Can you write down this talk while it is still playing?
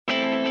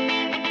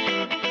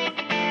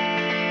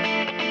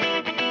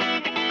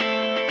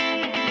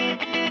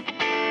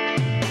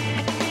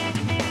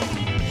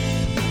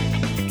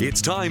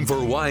It's time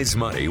for Wise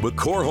Money with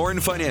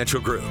Korhorn Financial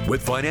Group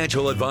with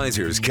financial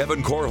advisors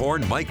Kevin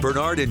Korhorn, Mike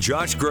Bernard, and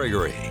Josh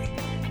Gregory.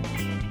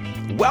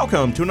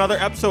 Welcome to another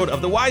episode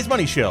of the Wise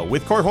Money Show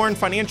with Korhorn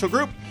Financial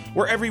Group,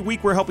 where every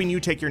week we're helping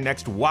you take your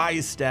next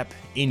wise step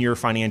in your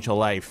financial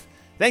life.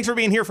 Thanks for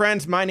being here,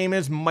 friends. My name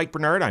is Mike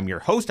Bernard. I'm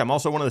your host. I'm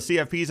also one of the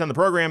CFPs on the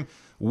program.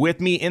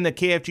 With me in the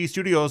KFG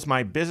studios,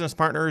 my business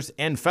partners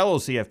and fellow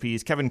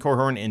CFPs, Kevin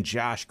Korhorn and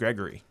Josh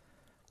Gregory.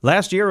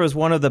 Last year was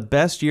one of the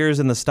best years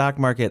in the stock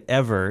market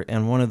ever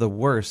and one of the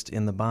worst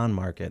in the bond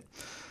market.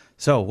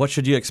 So what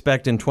should you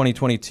expect in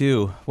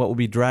 2022? What will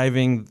be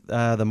driving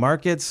the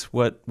markets?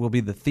 What will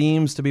be the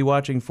themes to be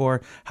watching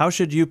for? How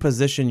should you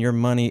position your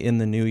money in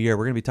the new year?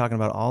 We're going to be talking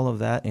about all of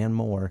that and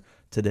more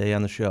today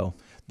on the show.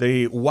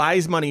 The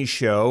Wise Money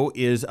Show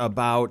is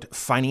about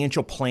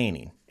financial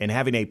planning and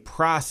having a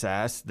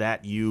process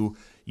that you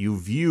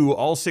view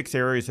all 6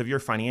 areas of your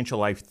financial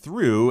life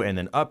through and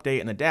then update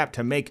and adapt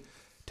to make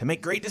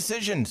great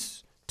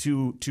decisions,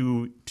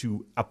 to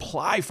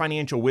apply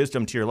financial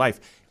wisdom to your life.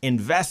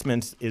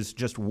 Investments is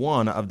just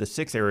one of the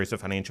 6 areas of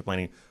financial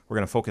planning. We're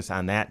going to focus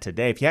on that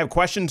today. If you have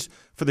questions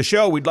for the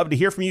show, we'd love to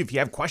hear from you. If you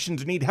have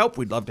questions or need help,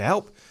 we'd love to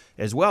help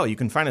as well. You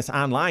can find us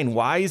online,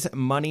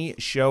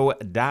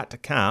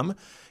 wisemoneyshow.com,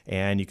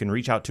 and you can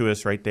reach out to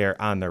us right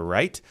there on the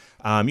right.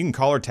 You can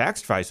call or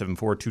text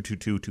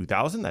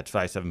 574-222-2000. That's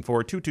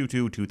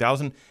 574-222-2000.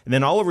 And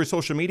then all over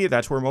social media,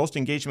 that's where most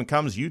engagement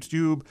comes.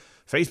 YouTube,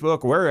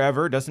 Facebook,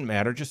 wherever, doesn't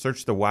matter. Just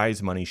search the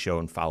Wise Money Show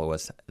and follow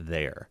us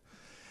there.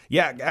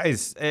 Yeah,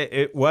 guys,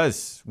 it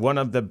was one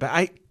of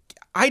the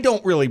I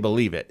don't really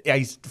believe it.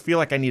 I feel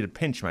like I need to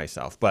pinch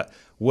myself, but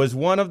was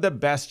one of the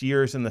best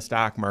years in the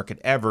stock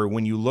market ever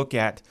when you look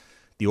at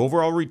the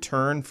overall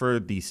return for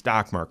the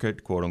stock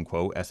market, quote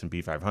unquote,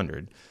 S&P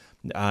 500,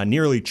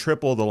 nearly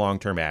triple the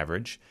long-term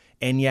average,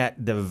 and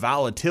yet the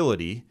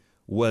volatility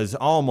was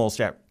almost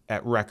at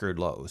record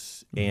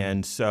lows. Mm-hmm.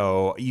 And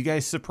so you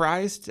guys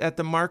surprised at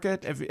the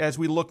market as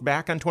we look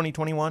back on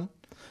 2021?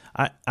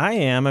 I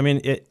am. I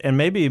mean, and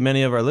maybe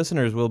many of our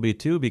listeners will be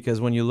too,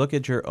 because when you look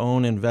at your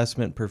own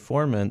investment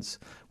performance,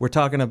 we're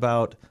talking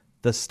about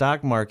the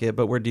stock market,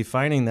 but we're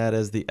defining that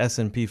as the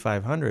S&P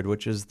 500,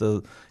 which is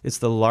it's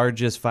the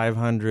largest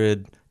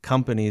 500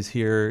 companies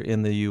here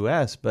in the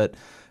U.S. But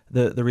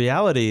the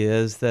reality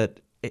is that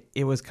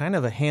it was kind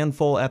of a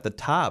handful at the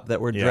top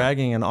that were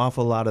dragging an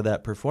awful lot of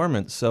that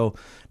performance. So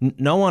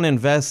no one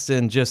invests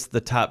in just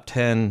the top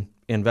 10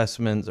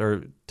 investments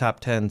or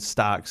top 10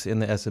 stocks in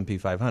the S&P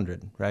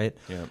 500, right?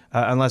 Yeah.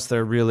 Unless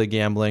they're really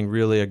gambling,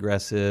 really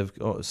aggressive,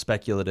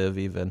 speculative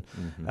even.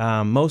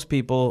 Mm-hmm. Most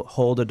people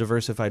hold a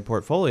diversified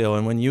portfolio,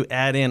 and when you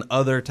add in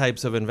other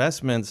types of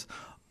investments,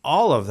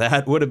 all of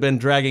that would have been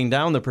dragging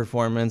down the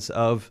performance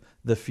of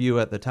the few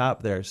at the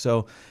top there.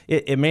 So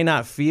it may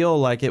not feel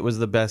like it was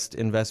the best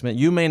investment.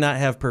 You may not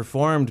have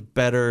performed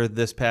better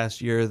this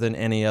past year than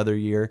any other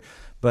year,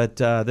 but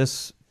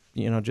this,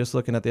 just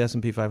looking at the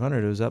S&P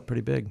 500, it was up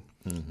pretty big.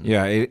 Mm-hmm.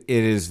 Yeah, it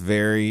is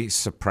very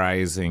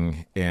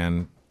surprising,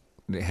 and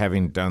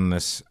having done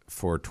this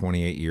for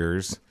 28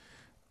 years,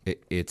 I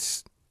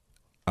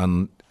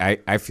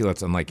feel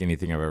it's unlike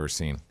anything I've ever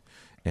seen.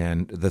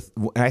 And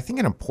I think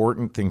an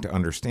important thing to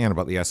understand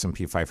about the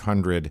S&P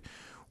 500,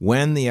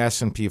 when the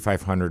S&P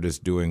 500 is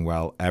doing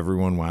well,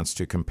 everyone wants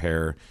to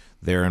compare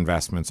their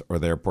investments or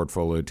their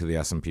portfolio to the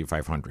S&P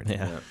 500.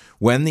 Yeah.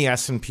 When the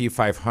S&P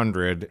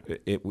 500,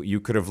 you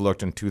could have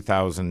looked in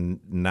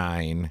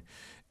 2009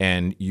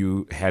 and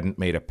you hadn't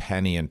made a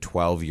penny in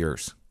 12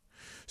 years.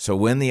 So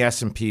when the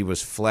S&P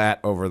was flat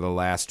over the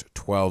last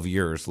 12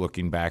 years,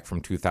 looking back from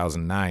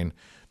 2009,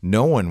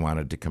 no one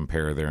wanted to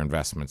compare their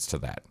investments to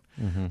that.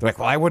 Mm-hmm. They're like,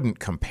 well, I wouldn't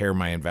compare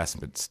my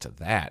investments to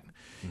that.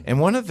 Mm-hmm. And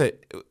one of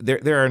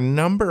there are a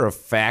number of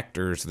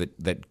factors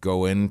that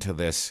go into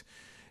this.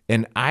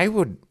 And I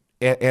would,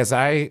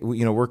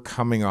 we're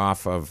coming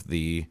off of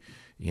you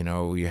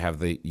have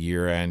the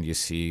year end, you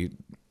see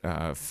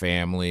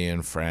family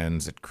and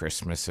friends at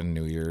Christmas and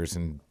New Year's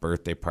and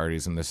birthday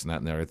parties and this and that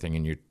and the other thing,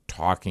 and you're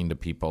talking to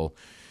people.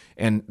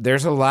 And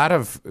there's a lot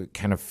of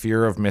kind of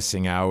fear of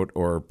missing out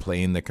or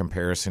playing the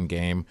comparison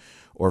game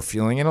or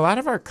feeling, and a lot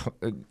of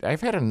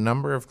I've had a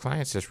number of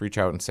clients just reach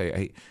out and say,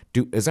 hey,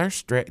 do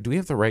we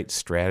have the right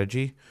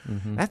strategy?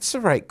 Mm-hmm. That's the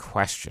right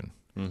question.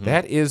 Mm-hmm.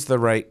 That is the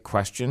right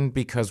question,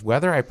 because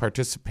whether I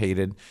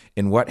participated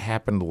in what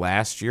happened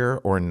last year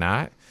or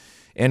not,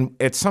 and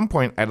at some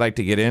point I'd like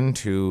to get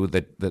into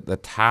the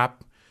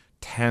top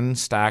 10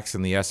 stocks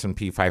in the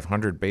S&P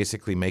 500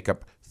 basically make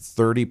up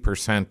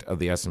 30% of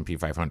the S&P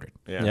 500.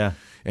 Yeah.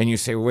 And you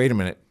say, well, wait a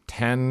minute,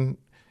 10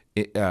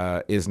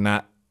 is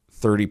not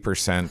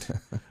 30%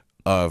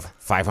 of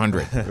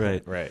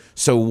 500. Right.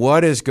 So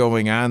what is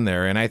going on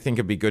there? And I think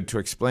it'd be good to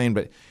explain,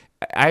 but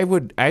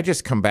I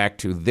just come back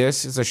to,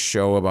 this is a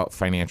show about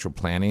financial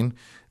planning.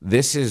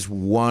 This is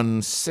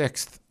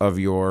 1/6 of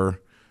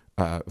your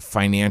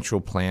financial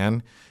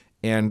plan,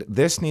 and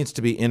this needs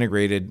to be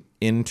integrated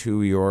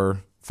into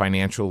your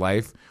financial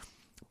life,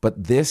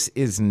 but this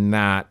is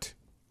not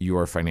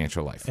your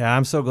financial life. Yeah,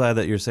 I'm so glad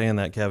that you're saying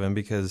that, Kevin,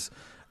 because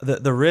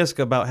the risk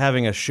about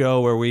having a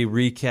show where we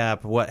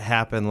recap what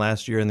happened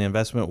last year in the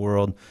investment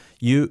world,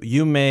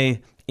 you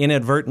may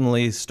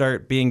inadvertently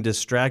start being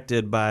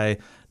distracted by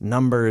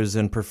numbers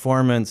and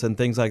performance and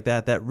things like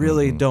that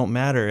really don't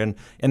matter.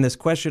 And this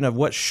question of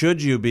what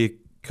should you be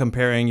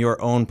comparing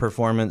your own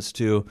performance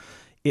to,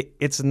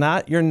 it's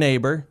not your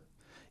neighbor.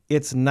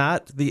 It's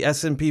not the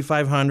S&P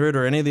 500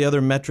 or any of the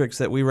other metrics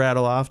that we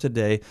rattle off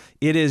today.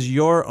 It is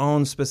your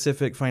own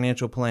specific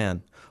financial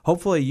plan.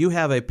 Hopefully you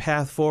have a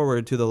path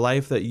forward to the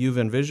life that you've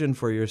envisioned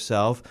for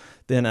yourself,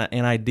 then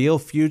an ideal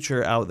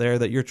future out there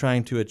that you're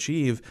trying to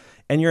achieve.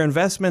 And your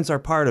investments are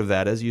part of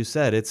that. As you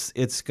said,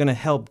 it's going to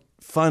help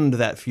fund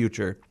that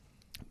future.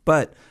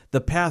 But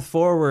the path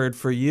forward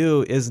for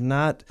you is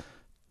not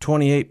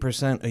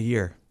 28% a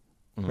year,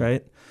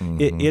 right?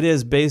 It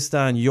is based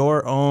on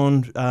your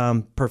own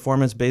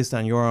performance, based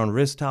on your own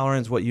risk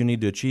tolerance, what you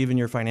need to achieve in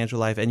your financial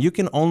life. And you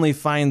can only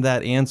find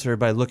that answer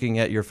by looking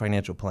at your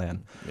financial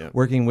plan,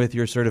 working with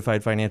your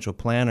certified financial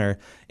planner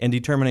and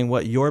determining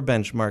what your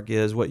benchmark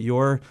is, what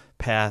your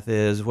path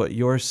is, what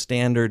your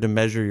standard to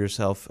measure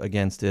yourself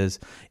against is.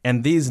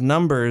 And these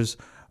numbers,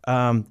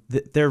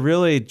 they're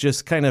really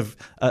just kind of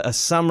a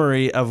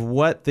summary of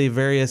what the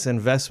various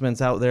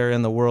investments out there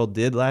in the world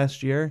did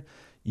last year.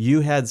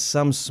 You had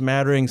some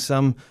smattering,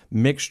 some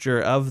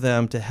mixture of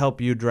them to help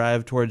you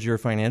drive towards your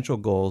financial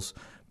goals.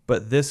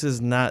 But this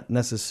is not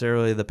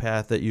necessarily the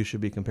path that you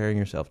should be comparing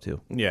yourself to.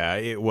 Yeah,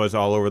 it was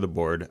all over the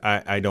board.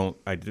 I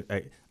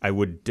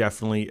would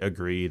definitely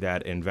agree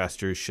that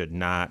investors should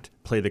not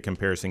play the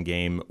comparison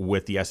game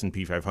with the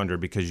S&P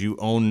 500 because you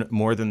own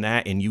more than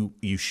that, and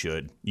you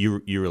should.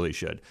 You really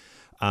should.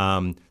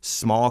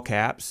 Small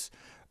caps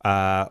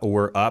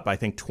were up, I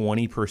think,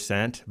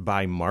 20%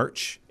 by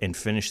March and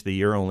finished the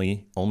year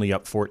only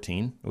up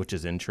 14%, which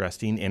is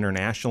interesting.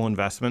 International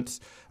investments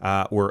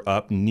were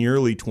up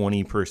nearly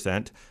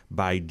 20%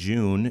 by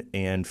June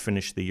and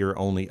finished the year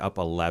only up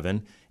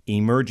 11%.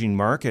 Emerging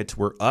markets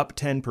were up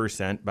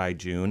 10% by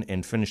June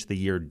and finished the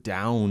year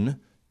down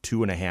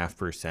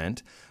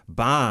 2.5%.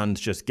 Bonds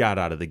just got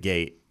out of the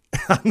gate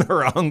on the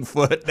wrong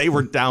foot. They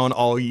were down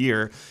all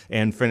year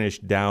and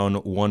finished down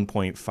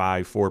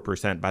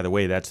 1.54%. By the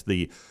way, that's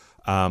the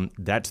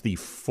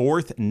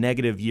fourth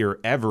negative year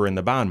ever in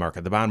the bond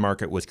market. The bond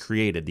market was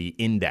created, the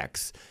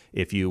index,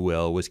 if you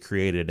will, was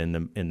created in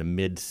the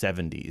mid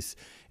 70s,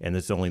 and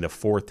this is only the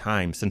fourth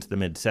time since the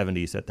mid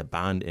 70s that the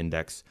bond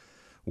index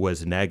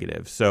was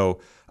negative. So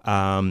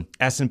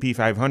S&P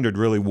 500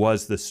 really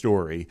was the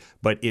story,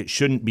 but it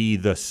shouldn't be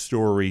the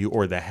story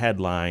or the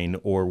headline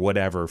or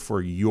whatever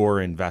for your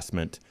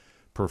investment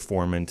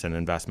performance and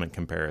investment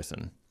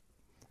comparison.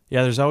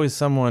 Yeah, there's always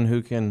someone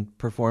who can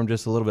perform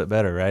just a little bit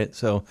better, right?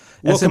 So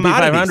S&P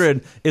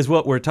 500 is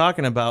what we're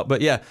talking about. But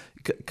yeah,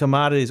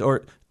 commodities,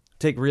 or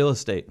take real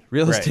estate.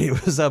 Real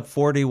estate was up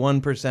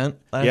 41%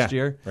 last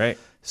year. Right.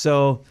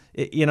 So,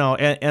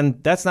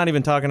 and that's not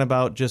even talking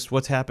about just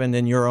what's happened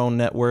in your own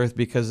net worth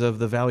because of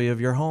the value of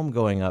your home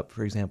going up,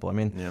 for example. I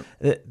mean,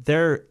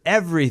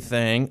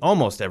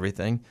 almost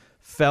everything,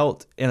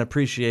 felt an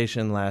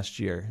appreciation last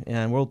year.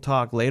 And we'll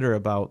talk later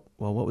about,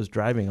 what was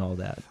driving all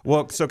that.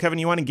 Well, so Kevin,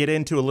 you want to get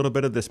into a little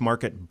bit of this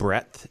market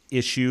breadth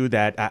issue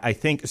that I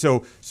think,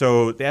 so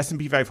the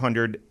S&P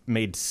 500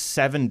 made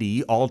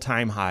 70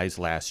 all-time highs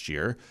last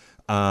year.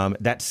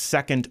 That's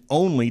second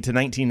only to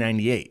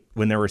 1998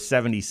 when there were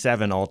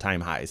 77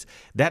 all-time highs.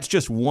 That's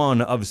just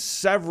one of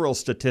several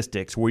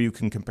statistics where you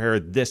can compare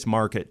this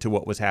market to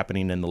what was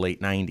happening in the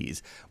late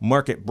 90s.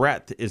 Market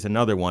breadth is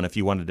another one if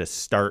you wanted to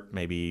start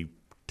maybe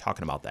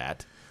talking about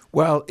that.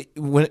 Well,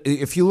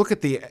 if you look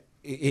at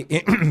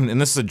and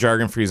this is a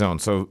jargon-free zone,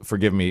 so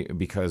forgive me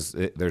because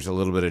there's a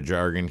little bit of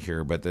jargon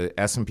here, but the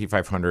S&P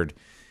 500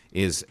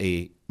 is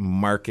a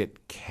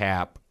market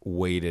cap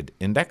weighted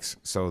index.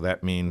 So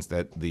that means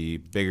that the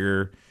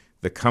bigger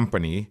the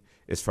company,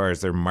 as far as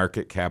their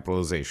market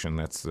capitalization,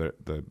 that's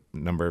the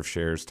number of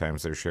shares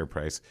times their share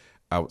price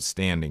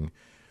outstanding.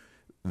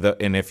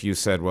 And if you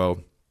said,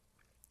 well,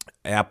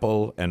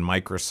 Apple and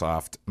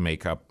Microsoft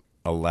make up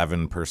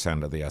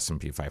 11% of the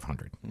S&P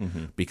 500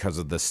 because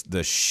of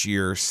the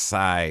sheer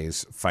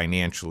size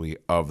financially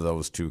of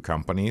those two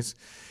companies.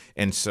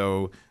 And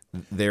so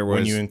there was...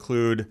 When you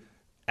include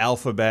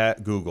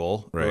Alphabet,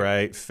 Google,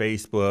 right?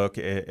 Facebook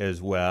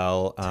as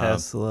well,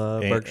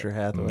 Tesla, Berkshire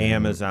Hathaway,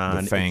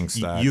 Amazon, the FANG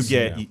stocks.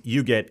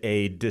 You get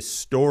a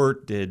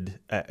distorted,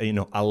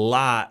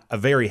 a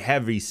very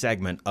heavy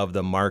segment of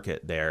the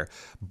market there,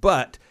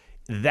 but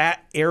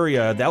that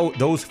area,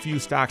 those few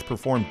stocks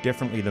perform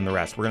differently than the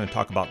rest. We're going to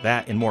talk about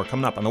that and more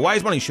coming up on the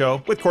Wise Money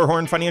Show with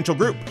Korhorn Financial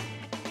Group.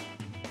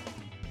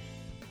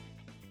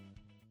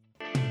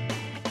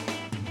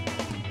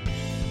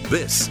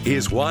 This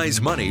is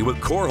Wise Money with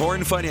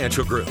Korhorn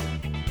Financial Group.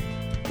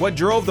 What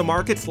drove the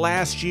markets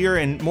last year,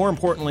 and more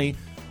importantly,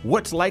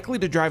 what's likely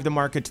to drive the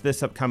markets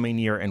this upcoming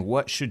year, and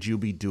what should you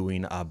be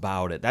doing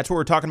about it? That's what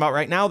we're talking about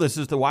right now. This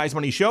is the Wise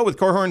Money Show with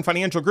Korhorn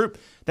Financial Group.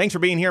 Thanks for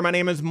being here. My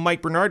name is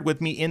Mike Bernard.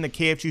 With me in the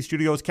KFG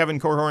studios, Kevin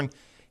Korhorn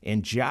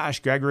and Josh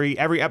Gregory.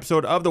 Every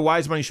episode of the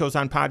Wise Money Show is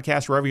on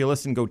podcast. Wherever you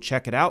listen, go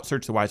check it out.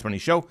 Search the Wise Money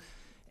Show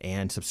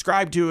and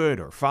subscribe to it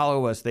or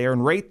follow us there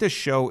and rate the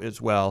show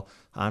as well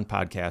on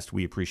podcast.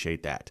 We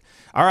appreciate that.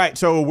 All right,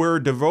 so we're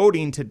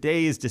devoting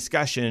today's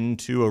discussion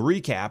to a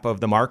recap of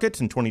the markets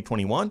in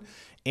 2021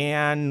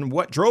 and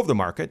what drove the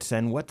markets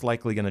and what's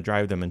likely going to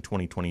drive them in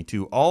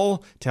 2022,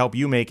 all to help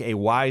you make a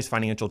wise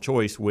financial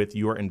choice with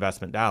your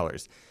investment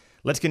dollars.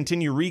 Let's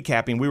continue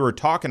recapping. We were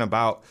talking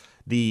about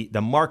the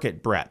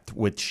market breadth,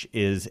 which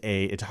is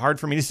it's hard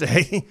for me to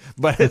say,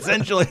 but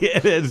essentially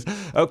it is,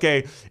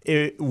 okay,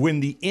 when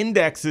the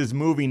index is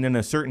moving in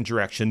a certain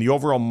direction, the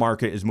overall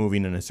market is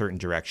moving in a certain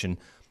direction,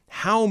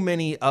 how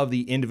many of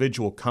the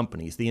individual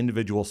companies, the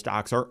individual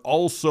stocks are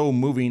also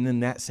moving in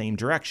that same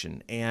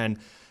direction? And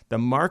the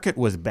market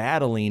was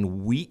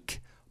battling weak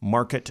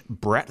market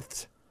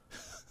breadth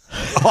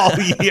all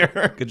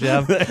year. Good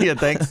job. Yeah,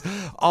 thanks.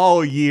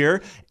 All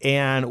year.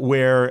 And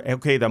where,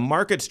 okay, the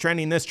market's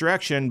trending this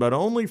direction, but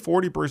only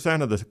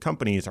 40% of the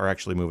companies are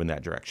actually moving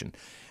that direction.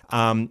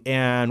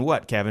 And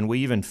what, Kevin? We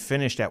even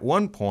finished at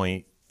one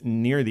point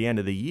near the end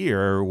of the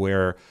year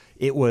where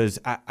it was,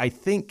 I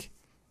think,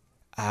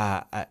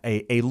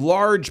 a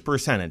large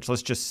percentage,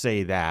 let's just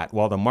say that,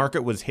 while the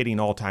market was hitting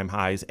all-time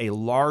highs, a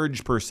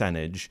large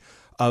percentage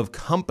of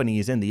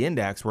companies in the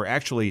index were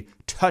actually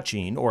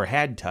touching or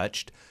had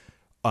touched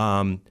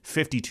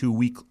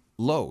 52-week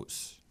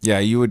lows. Yeah,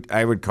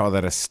 I would call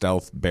that a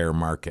stealth bear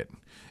market.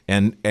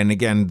 And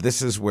again,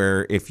 this is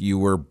where if you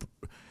were,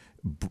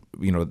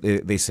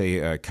 they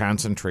say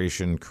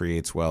concentration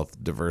creates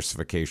wealth,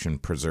 diversification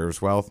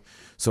preserves wealth.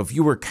 So if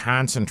you were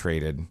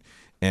concentrated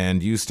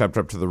and you stepped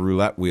up to the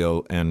roulette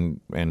wheel and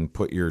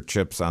put your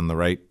chips on the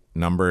right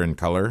number and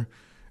color,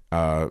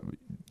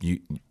 you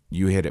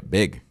hit it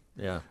big.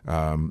 Yeah.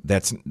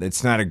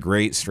 It's not a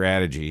great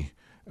strategy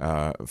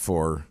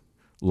for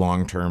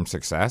long-term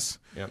success.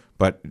 Yep.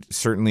 But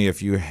certainly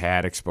if you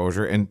had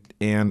exposure,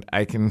 and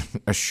I can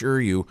assure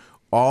you,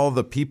 all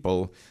the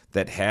people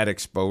that had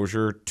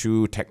exposure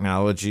to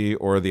technology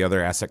or the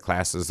other asset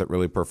classes that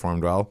really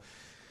performed well,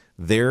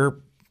 they're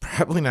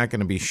probably not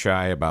going to be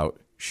shy about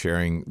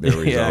sharing their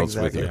results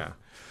with you. Yeah.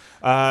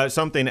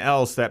 Something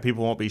else that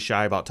people won't be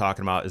shy about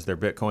talking about is their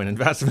Bitcoin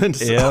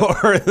investments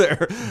or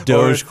their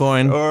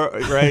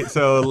Dogecoin. Right.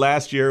 So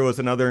last year was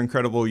another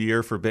incredible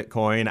year for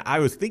Bitcoin. I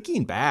was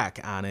thinking back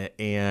on it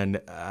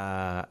and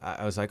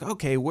I was like,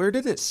 okay, where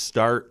did it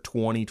start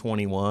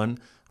 2021?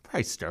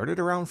 Probably started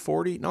around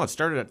 40. No, it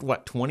started at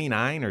what,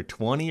 29 or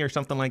 20 or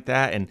something like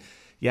that. And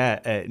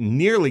yeah, it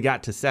nearly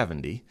got to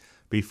 70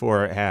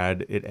 before it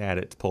had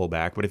its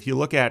pullback. But if you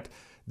look at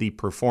the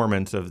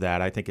performance of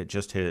that, I think it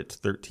just hit its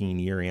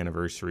 13-year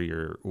anniversary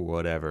or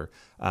whatever.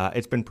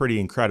 It's been pretty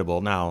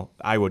incredible. Now,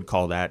 I would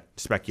call that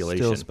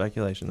speculation. Still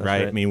speculation, that's right?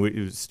 right. I mean,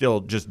 we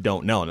still just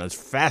don't know. And that's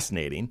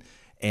fascinating.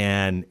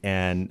 And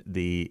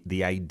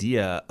the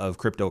idea of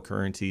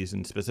cryptocurrencies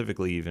and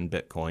specifically even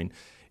Bitcoin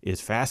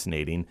is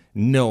fascinating.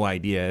 No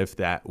idea if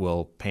that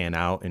will pan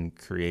out and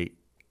create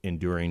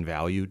enduring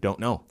value. Don't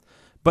know.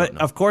 But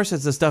of course,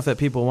 it's the stuff that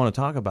people want to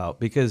talk about,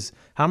 because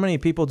how many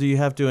people do you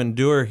have to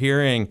endure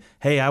hearing,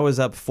 hey, I was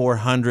up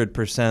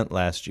 400%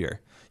 last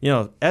year?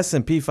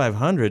 S&P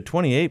 500,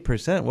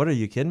 28%. What, are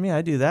you kidding me?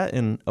 I do that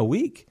in a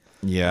week.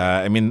 Yeah,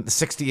 I mean,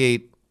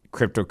 68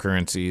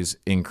 cryptocurrencies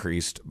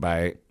increased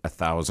by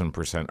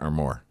 1,000% or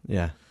more.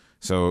 Yeah.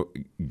 So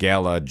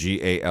Gala,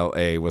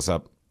 Gala, was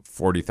up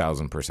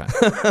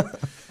 40,000%.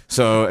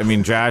 So, I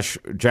mean, Josh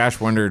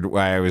wondered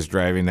why I was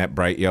driving that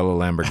bright yellow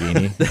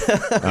Lamborghini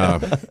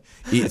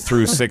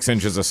through 6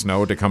 inches of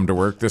snow to come to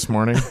work this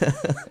morning.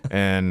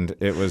 And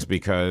it was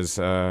because...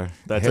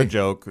 that's a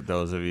joke,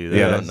 those of you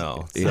that don't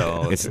know.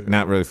 So it's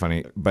not really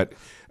funny. But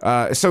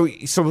so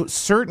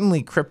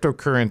certainly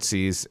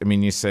cryptocurrencies, I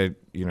mean, you said,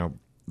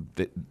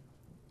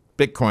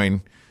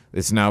 Bitcoin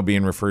is now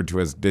being referred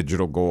to as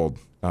digital gold.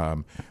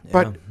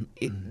 But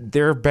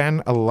there's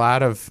been a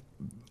lot of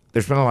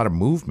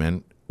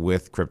movement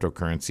with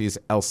cryptocurrencies.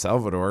 El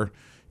Salvador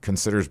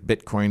considers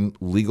Bitcoin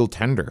legal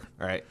tender.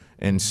 Right.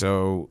 And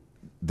so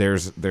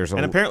there's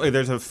and apparently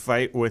there's a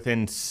fight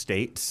within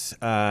states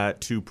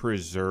to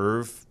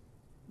preserve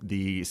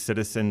the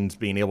citizens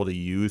being able to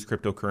use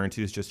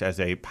cryptocurrencies just as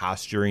a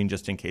posturing,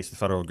 just in case the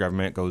federal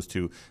government goes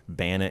to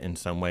ban it in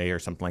some way or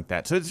something like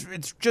that. So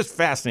it's just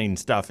fascinating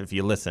stuff if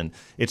you listen.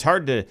 It's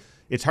hard to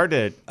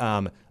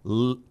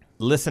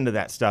listen to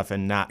that stuff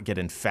and not get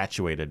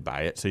infatuated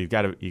by it. So you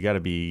got to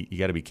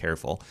be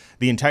careful.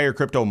 The entire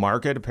crypto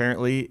market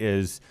apparently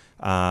is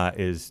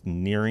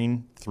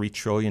nearing $3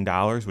 trillion,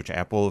 which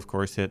Apple, of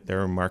course, hit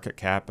their market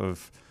cap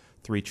of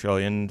 $3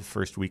 trillion the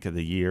first week of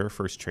the year,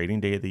 first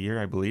trading day of the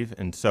year, I believe.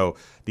 And so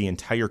the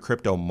entire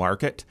crypto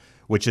market,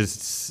 which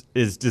is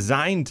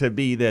designed to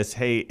be this,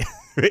 hey,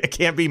 it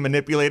can't be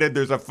manipulated,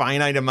 there's a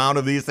finite amount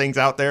of these things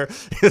out there,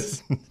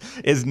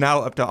 is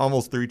now up to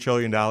almost $3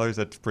 trillion.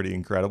 That's pretty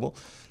incredible.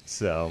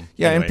 So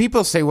yeah, anyway. And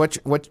people say, what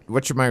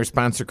should my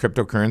response to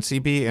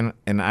cryptocurrency be?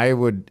 And I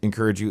would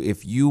encourage you,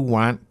 if you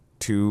want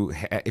to,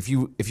 if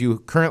you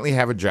currently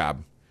have a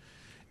job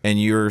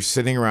and you're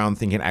sitting around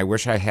thinking, I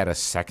wish I had a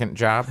second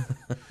job,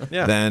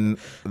 then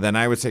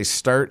I would say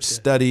start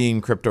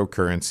studying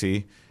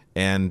cryptocurrency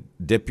and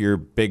dip your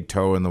big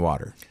toe in the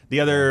water. The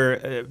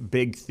other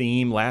big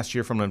theme last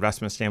year from an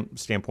investment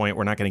standpoint,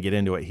 we're not going to get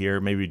into it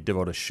here, maybe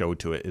devote a show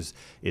to it, is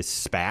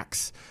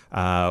SPACs,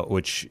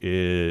 which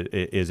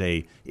is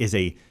a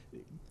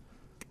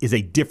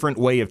different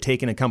way of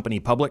taking a company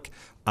public.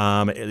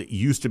 It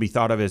used to be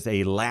thought of as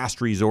a last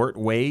resort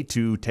way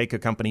to take a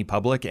company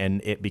public,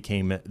 and it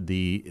became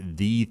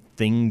the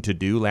thing to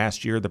do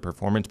last year. The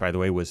performance, by the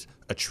way, was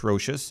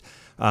atrocious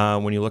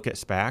when you look at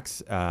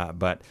SPACs,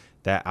 but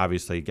that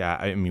obviously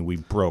we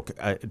broke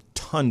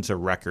tons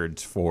of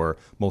records for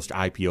most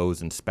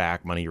IPOs and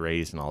SPAC money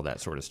raised and all that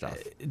sort of stuff.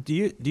 Do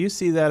you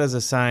see that as a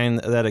sign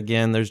that,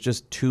 again, there's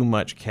just too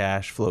much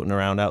cash floating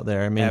around out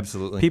there? I mean,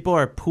 absolutely. People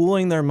are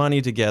pooling their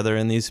money together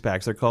in these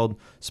SPACs. They're called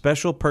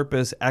special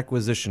purpose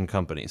acquisition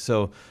companies.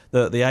 So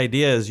the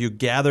idea is you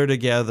gather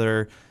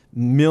together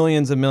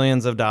millions and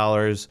millions of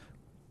dollars,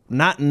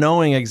 not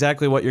knowing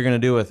exactly what you're going to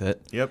do with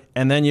it. Yep.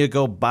 And then you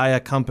go buy a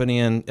company,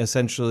 and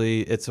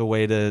essentially it's a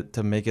way to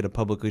make it a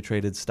publicly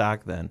traded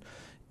stock then.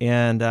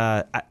 And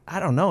I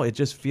don't know. It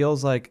just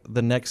feels like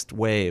the next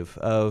wave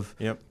of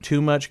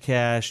too much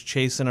cash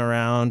chasing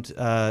around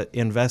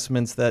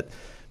investments that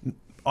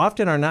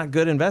often are not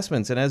good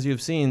investments. And as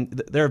you've seen,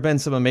 there have been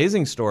some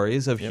amazing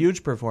stories of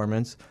huge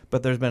performance,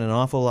 but there's been an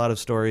awful lot of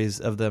stories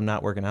of them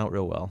not working out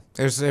real well.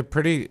 There's a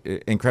pretty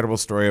incredible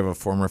story of a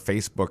former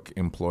Facebook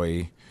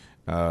employee,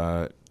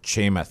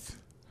 Chamath,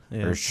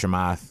 or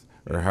Chamath,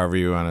 or however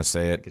you want to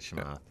say it.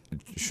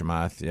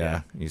 Chamath,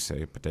 yeah, you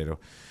say potato.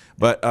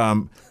 But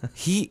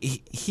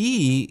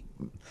he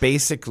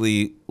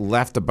basically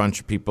left a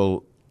bunch of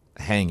people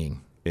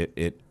hanging,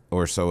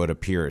 or so it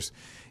appears.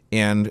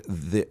 And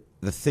the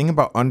thing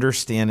about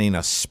understanding a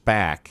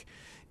SPAC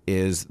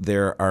is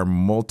there are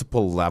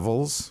multiple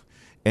levels.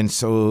 And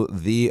so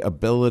the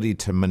ability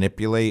to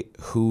manipulate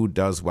who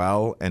does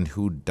well and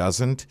who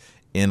doesn't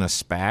in a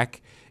SPAC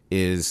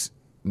is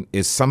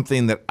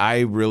something that I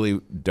really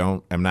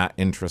am not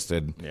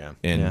interested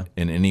in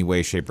any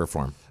way, shape, or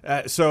form.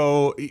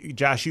 So,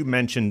 Josh, you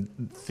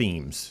mentioned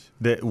themes.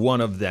 That one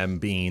of them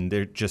being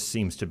there just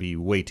seems to be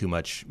way too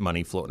much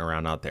money floating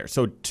around out there.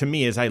 So, to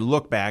me, as we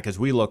look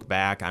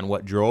back on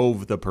what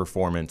drove the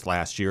performance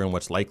last year and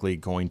what's likely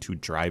going to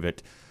drive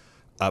it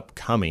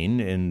upcoming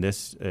in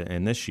this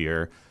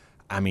year,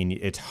 I mean,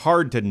 it's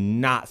hard to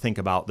not think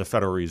about the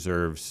Federal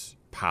Reserve's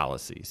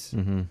policies.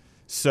 Mm-hmm.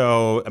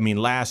 So, I mean,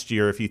 last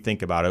year, if you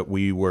think about it,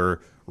 we were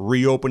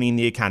reopening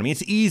the economy.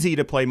 It's easy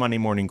to play Monday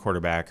morning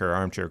quarterback or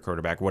armchair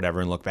quarterback, whatever,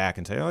 and look back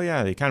and say, oh,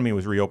 yeah, the economy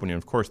was reopening.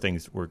 Of course,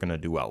 things were going to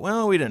do well.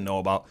 Well, we didn't know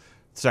about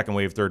second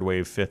wave, third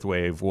wave, fifth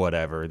wave,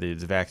 whatever. The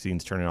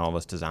vaccines turning all of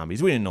us to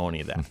zombies. We didn't know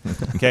any of that.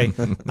 Okay.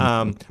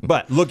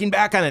 But looking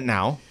back on it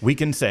now, we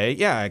can say,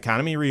 yeah,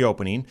 economy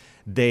reopening.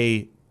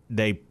 They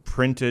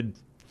printed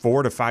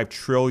 $4 to $5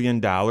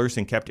 trillion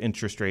and kept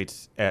interest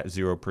rates at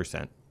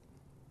 0%.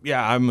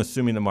 Yeah, I'm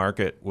assuming the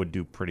market would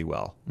do pretty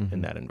well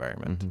in that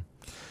environment. Mm-hmm.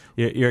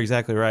 You're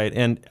exactly right.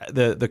 And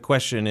the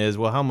question is,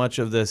 well, how much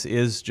of this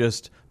is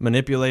just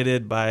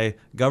manipulated by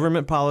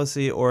government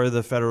policy or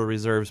the Federal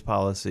Reserve's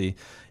policy?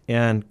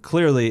 And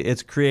clearly,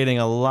 it's creating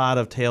a lot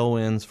of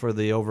tailwinds for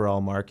the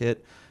overall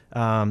market.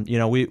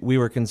 We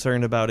were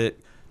concerned about it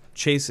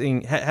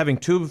having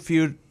too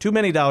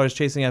many dollars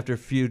chasing after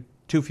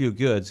too few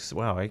goods.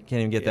 Wow, I can't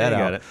even get that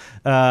out.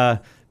 Got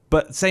it.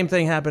 But same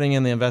thing happening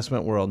in the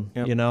investment world.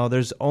 Yep.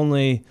 There's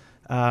only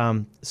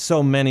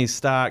so many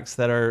stocks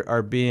that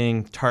are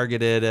being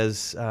targeted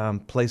as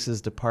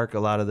places to park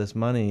a lot of this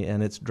money,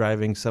 and it's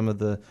driving some of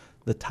the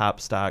top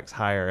stocks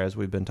higher, as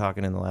we've been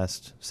talking in the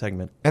last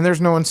segment. And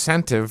there's no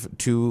incentive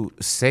to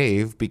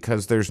save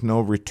because there's no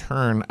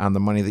return on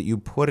the money that you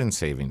put in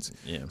savings.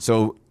 Yeah.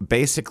 So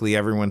basically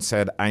everyone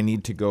said, I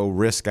need to go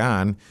risk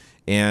on.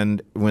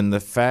 And when the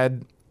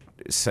Fed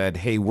said,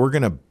 hey, we're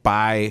going to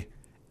buy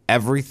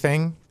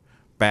everything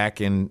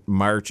back in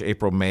March,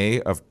 April, May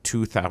of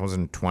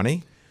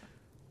 2020.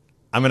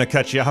 I'm going to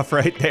cut you off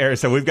right there.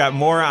 So we've got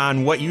more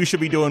on what you should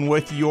be doing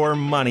with your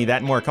money. That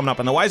and more coming up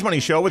on the Wise Money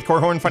Show with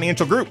Korhorn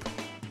Financial Group.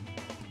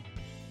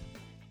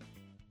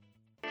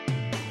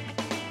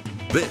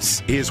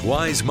 This is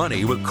Wise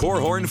Money with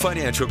Korhorn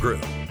Financial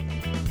Group.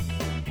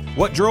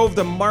 What drove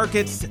the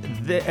markets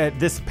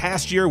this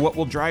past year? What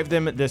will drive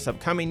them this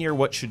upcoming year?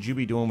 What should you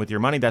be doing with your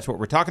money? That's what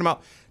we're talking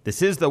about.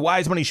 This is the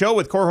Wise Money Show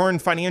with Korhorn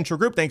Financial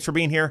Group. Thanks for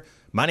being here.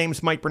 My name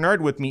is Mike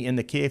Bernard. With me in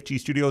the KFG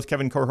studios,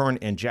 Kevin Korhorn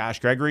and Josh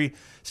Gregory.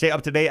 Stay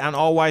up to date on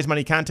all Wise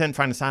Money content.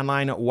 Find us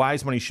online at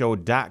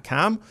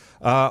wisemoneyshow.com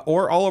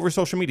or all over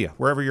social media.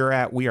 Wherever you're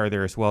at, we are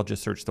there as well.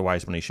 Just search the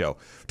Wise Money Show.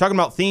 We're talking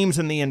about themes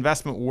in the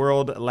investment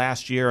world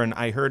last year, and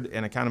I heard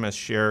an economist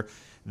share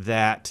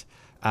that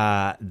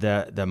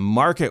the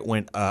market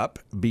went up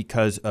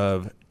because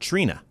of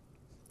Trina,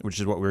 which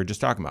is what we were just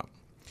talking about.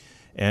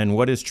 And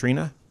what is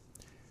Trina?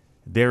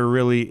 There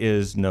really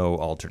is no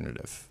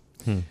alternative.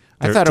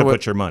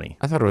 Put your money.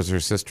 I thought it was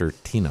her sister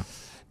Tina.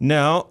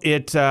 No,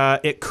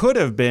 it could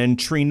have been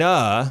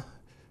Trina,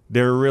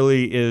 there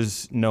really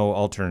is no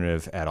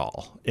alternative at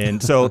all.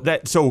 And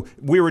so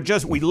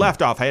we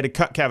left off. I had to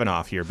cut Kevin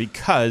off here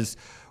because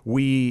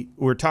we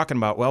were talking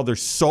about, well,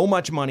 there's so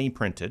much money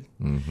printed,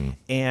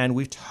 and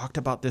we've talked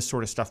about this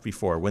sort of stuff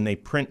before. When they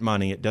print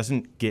money, it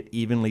doesn't get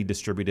evenly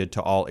distributed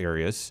to all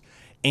areas,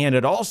 and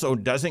it also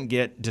doesn't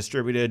get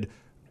distributed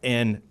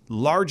in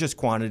largest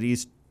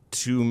quantities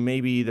to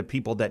maybe the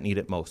people that need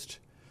it most.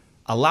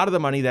 A lot of the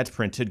money that's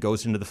printed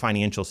goes into the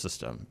financial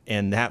system,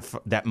 and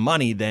that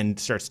money then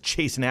starts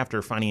chasing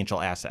after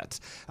financial assets.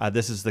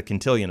 This is the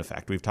Cantillon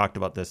effect. We've talked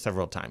about this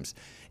several times.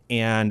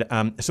 And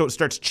so it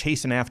starts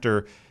chasing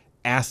after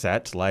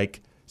assets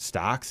like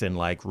stocks and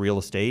like real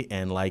estate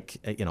and like,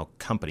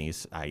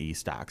 companies, i.e.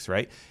 stocks,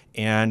 right?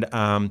 And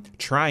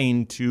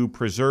trying to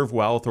preserve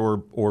wealth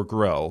or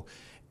grow.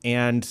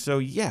 And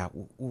so,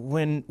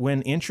 when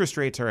interest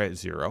rates are at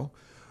zero,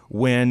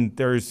 when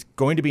there's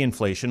going to be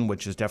inflation,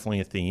 which is definitely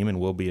a theme and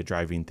will be a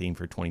driving theme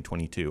for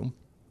 2022,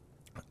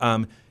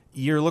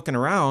 you're looking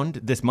around,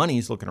 this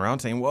money's looking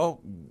around saying,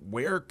 well,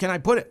 where can I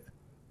put it?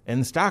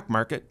 And the stock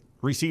market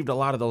received a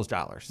lot of those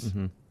dollars.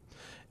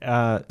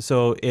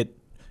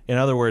 In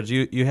other words,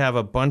 you have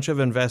a bunch of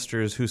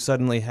investors who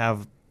suddenly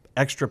have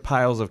extra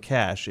piles of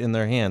cash in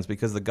their hands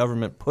because the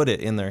government put it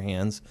in their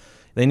hands.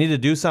 They need to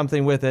do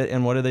something with it,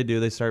 and what do?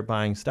 They start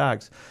buying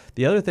stocks.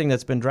 The other thing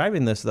that's been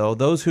driving this, though,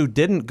 those who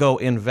didn't go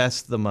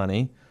invest the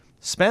money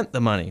spent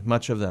the money,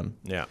 much of them.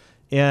 Yeah.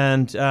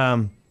 And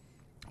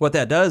what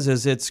that does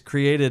is it's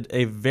created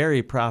a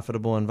very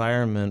profitable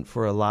environment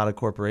for a lot of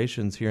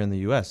corporations here in the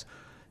U.S.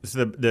 This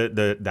is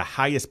the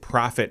highest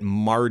profit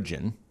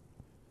margin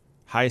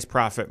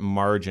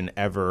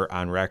ever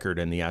on record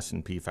in the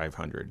S&P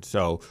 500.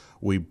 So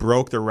we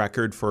broke the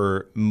record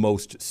for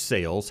most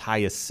sales,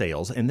 highest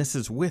sales, and this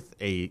is with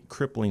a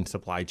crippling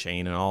supply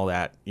chain and all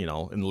that,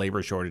 and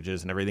labor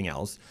shortages and everything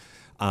else.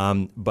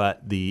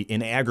 But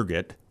in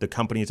aggregate, the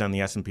companies on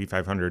the S&P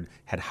 500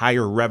 had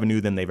higher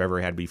revenue than they've ever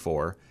had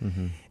before.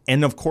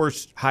 And of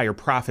course, higher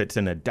profits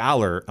in a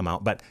dollar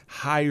amount, but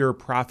higher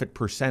profit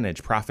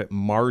percentage, profit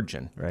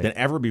margin than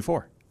ever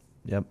before.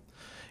 Yep.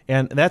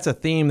 And that's a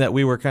theme that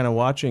we were kind of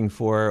watching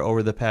for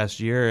over the past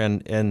year.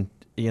 And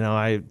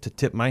to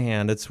tip my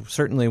hand, it's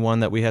certainly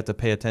one that we have to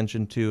pay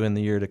attention to in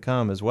the year to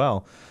come as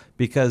well.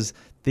 Because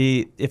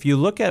if you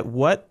look at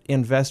what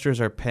investors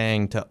are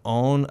paying to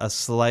own a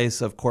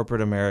slice of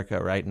corporate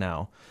America right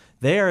now,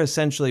 they are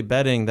essentially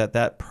betting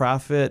that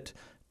profit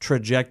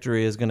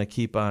trajectory is going to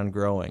keep on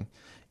growing.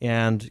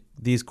 And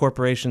these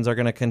corporations are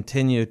going to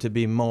continue to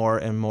be more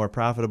and more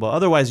profitable.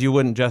 Otherwise, you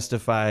wouldn't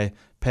justify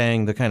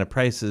paying the kind of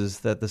prices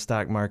that the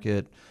stock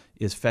market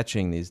is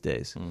fetching these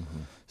days.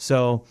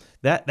 So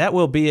that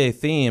will be a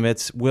theme.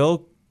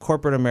 Will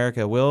corporate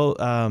America,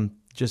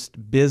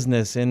 just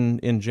business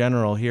in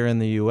general here in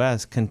the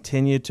U.S.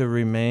 continue to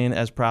remain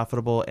as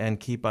profitable and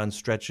keep on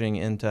stretching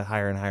into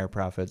higher and higher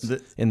profits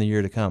in the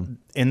year to come?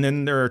 And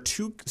then there are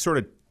two sort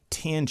of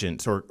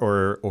tangents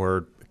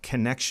or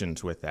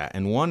connections with that.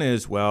 And one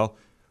is,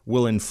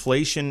 will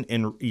inflation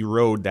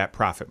erode that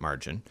profit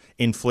margin?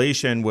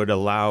 Inflation would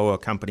allow a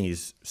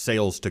company's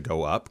sales to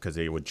go up because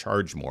they would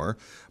charge more,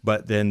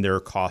 but then their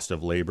cost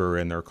of labor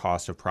and their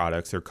cost of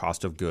products, their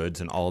cost of goods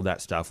and all of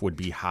that stuff would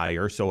be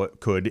higher, so it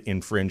could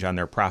infringe on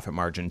their profit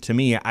margin. To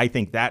me, I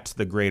think that's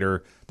the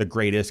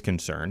greatest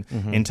concern.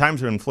 In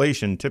times of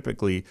inflation,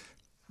 typically,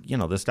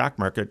 the stock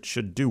market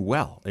should do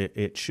well.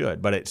 It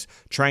should, but it's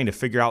trying to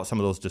figure out some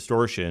of those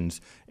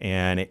distortions,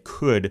 and it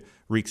could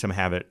wreak some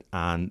havoc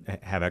on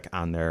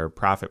their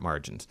profit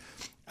margins.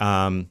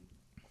 And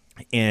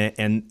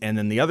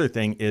then the other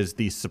thing is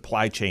the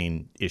supply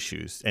chain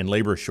issues and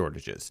labor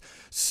shortages.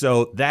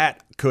 So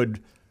that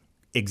could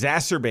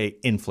exacerbate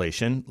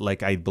inflation,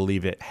 like I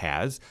believe it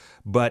has,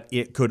 but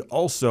it could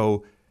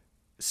also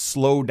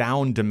slow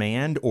down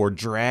demand or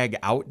drag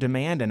out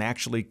demand, and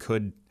actually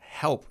could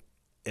help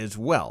as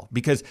well.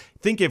 Because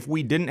think if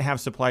we didn't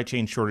have supply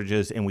chain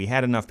shortages and we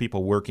had enough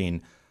people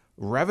working,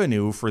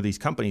 revenue for these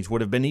companies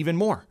would have been even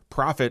more.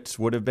 Profits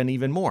would have been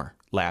even more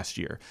last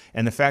year.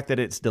 And the fact that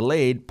it's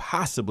delayed,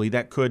 possibly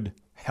that could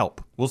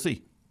help. We'll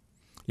see.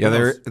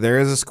 Yeah, there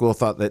is a school of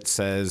thought that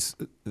says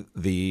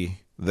the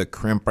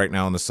crimp right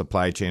now in the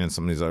supply chain and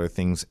some of these other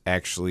things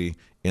actually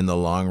in the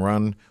long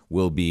run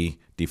will be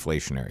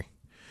deflationary.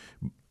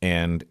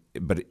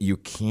 But you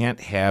can't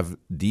have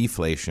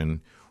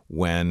deflation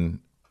when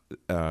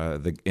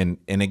and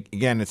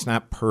again, it's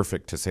not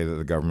perfect to say that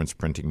the government's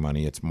printing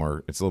money. It's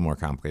a little more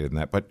complicated than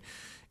that. But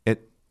at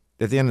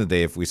the end of the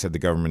day, if we said the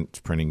government's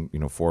printing,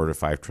 $4 to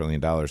 $5 trillion,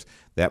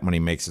 that money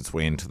makes its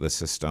way into the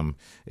system.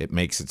 It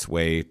makes its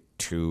way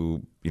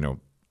to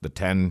the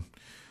 10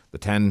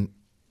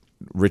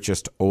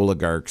 richest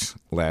oligarchs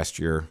last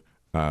year.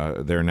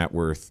 Their net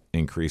worth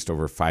increased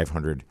over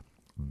 $500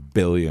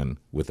 billion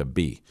with a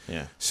B.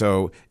 Yeah.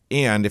 So.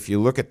 And if you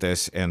look at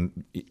this,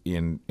 and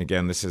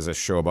again, this is a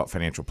show about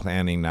financial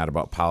planning, not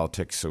about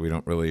politics, so we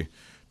don't really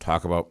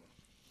talk about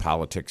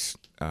politics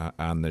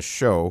on this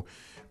show.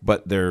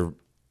 But the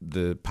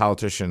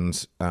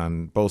politicians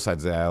on both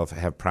sides of the aisle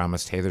have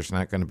promised, hey, there's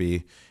not going to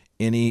be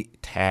any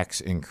tax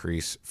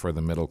increase for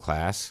the middle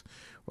class.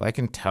 Well, I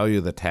can tell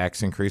you the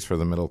tax increase for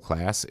the middle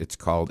class, it's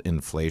called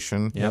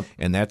inflation. Yep.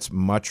 And that's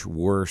much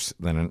worse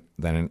than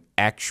an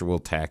actual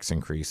tax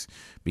increase,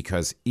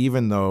 because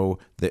even though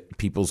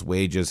people's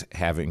wages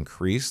have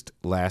increased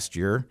last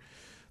year,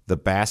 the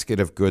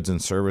basket of goods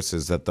and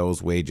services that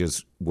those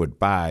wages would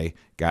buy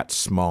got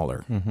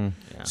smaller. Mm-hmm.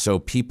 Yeah. So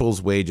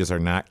people's wages are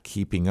not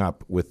keeping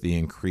up with the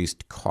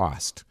increased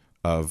cost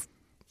of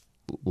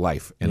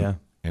life and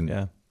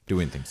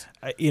doing things.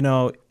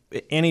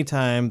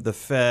 Anytime the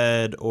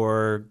Fed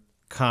or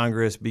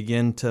Congress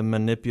begin to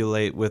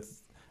manipulate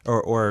with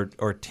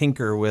or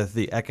tinker with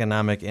the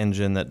economic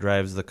engine that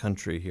drives the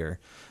country here,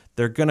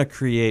 they're going to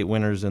create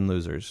winners and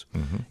losers.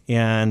 Mm-hmm.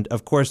 And,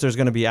 of course, there's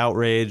going to be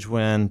outrage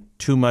when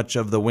too much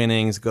of the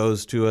winnings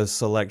goes to a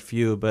select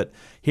few. But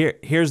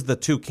here's the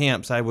two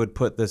camps I would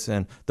put this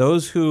in.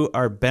 Those who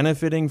are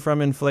benefiting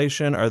from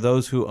inflation are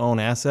those who own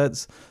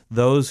assets.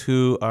 Those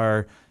who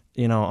are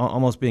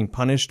almost being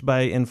punished by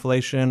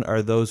inflation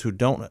are those who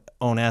don't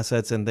own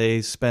assets, and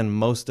they spend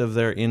most of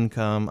their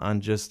income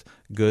on just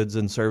goods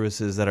and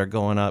services that are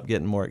going up,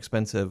 getting more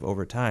expensive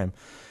over time.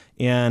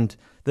 And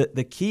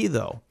the key,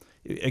 though,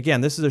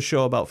 again, this is a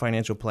show about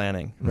financial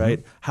planning, right?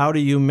 Mm-hmm. How do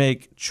you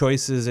make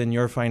choices in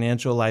your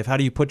financial life? How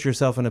do you put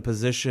yourself in a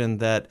position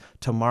that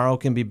tomorrow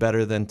can be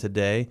better than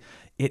today?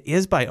 It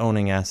is by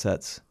owning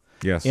assets.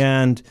 Yes.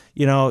 And,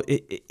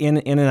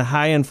 in a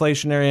high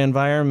inflationary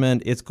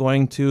environment, it's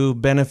going to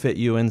benefit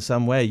you in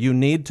some way. You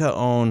need to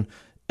own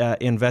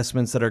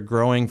investments that are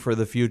growing for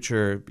the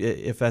future.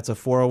 If that's a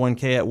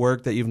 401k at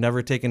work that you've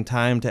never taken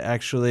time to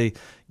actually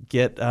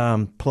get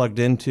plugged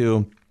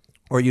into,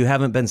 or you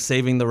haven't been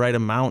saving the right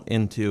amount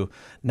into,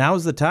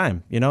 now's the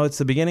time. It's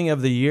the beginning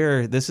of the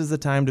year. This is the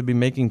time to be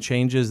making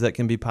changes that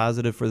can be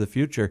positive for the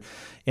future.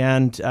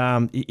 And,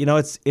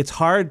 it's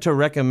hard to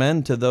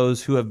recommend to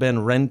those who have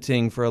been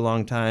renting for a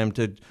long time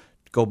to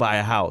go buy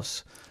a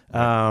house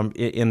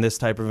in this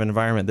type of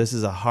environment. This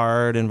is a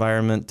hard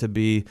environment to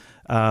be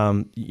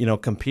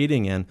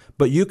competing in.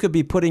 But you could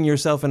be putting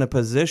yourself in a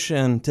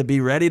position to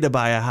be ready to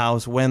buy a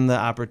house when the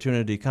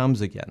opportunity comes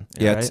again.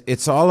 Yeah, right?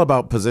 It's all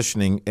about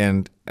positioning.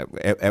 And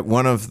at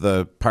one of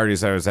the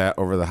parties I was at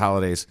over the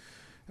holidays,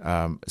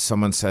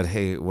 someone said,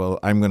 "Hey, well,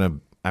 I'm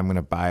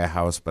gonna buy a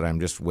house, but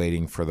I'm just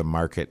waiting for the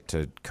market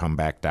to come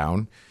back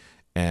down."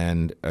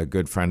 And a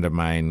good friend of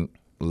mine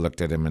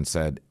looked at him and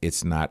said,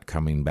 "It's not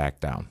coming back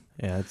down."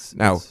 Yeah,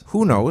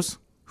 who knows?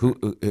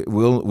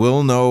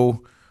 We'll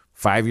know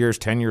 5 years,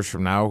 10 years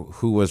from now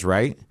who was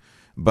right.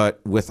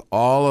 But with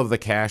all of the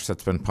cash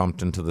that's been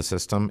pumped into the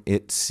system,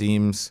 it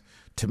seems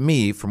to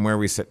me, from where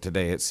we sit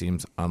today, it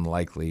seems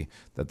unlikely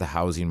that the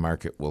housing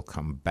market will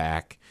come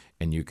back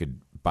and you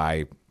could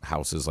buy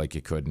houses like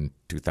you could in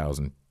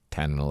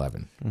 2010 and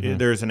 11. Mm-hmm.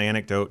 There's an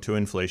anecdote to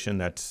inflation,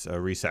 that's a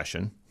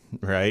recession,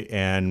 right?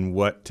 And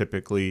what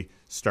typically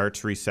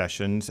starts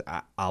recessions,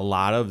 a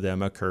lot of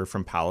them occur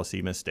from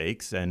policy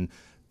mistakes. And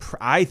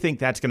I think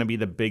that's going to be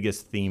the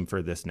biggest theme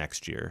for this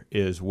next year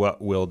is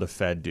what will the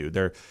Fed do?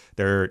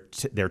 They're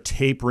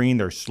tapering,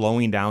 they're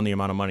slowing down the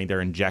amount of money they're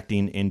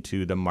injecting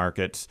into the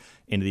markets,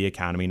 into the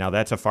economy. Now,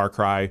 that's a far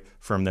cry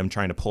from them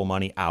trying to pull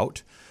money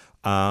out.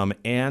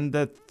 And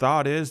the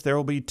thought is there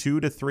will be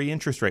 2 to 3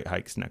 interest rate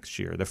hikes next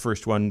year, the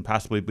first one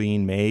possibly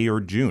being May or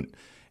June.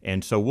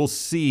 And so we'll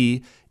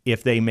see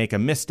if they make a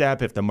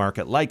misstep, if the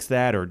market likes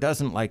that or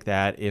doesn't like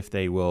that, if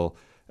they will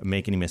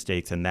make any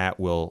mistakes, and that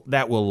will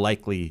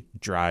likely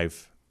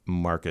drive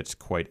markets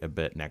quite a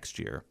bit next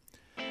year.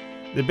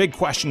 The big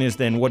question is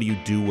then, what do you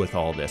do with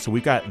all this? So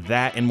we've got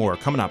that and more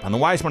coming up on the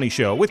Wise Money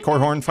Show with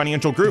Korhorn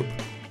Financial Group.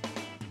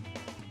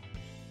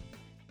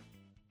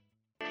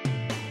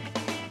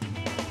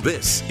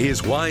 This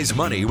is Wise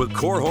Money with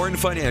Korhorn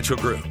Financial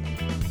Group.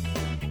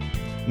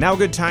 Now a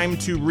good time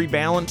to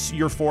rebalance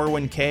your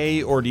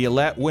 401k, or do you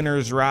let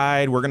winners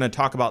ride? We're going to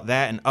talk about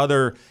that and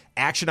other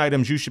action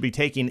items you should be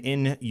taking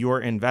in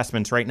your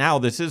investments right now.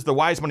 This is the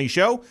Wise Money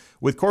Show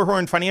with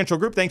Korhorn Financial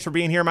Group. Thanks for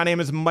being here. My name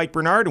is Mike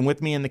Bernard, and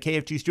with me in the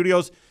KFG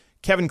studios,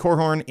 Kevin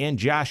Korhorn and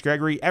Josh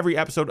Gregory. Every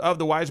episode of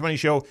the Wise Money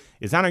Show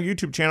is on our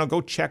YouTube channel. Go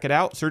check it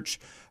out. Search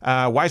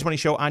Wise Money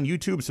Show on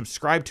YouTube.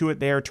 Subscribe to it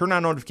there. Turn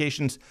on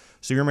notifications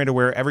so you're made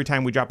aware every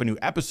time we drop a new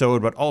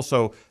episode, but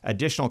also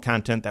additional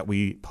content that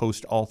we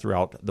post all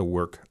throughout the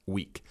work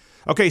week.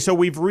 Okay, so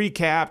we've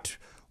recapped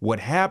what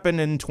happened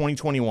in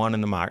 2021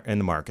 in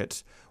the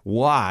markets,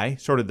 why,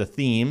 sort of the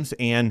themes,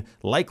 and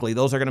likely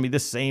those are going to be the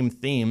same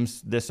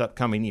themes this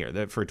upcoming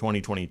year for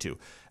 2022.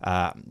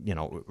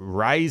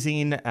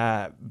 Rising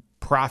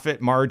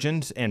profit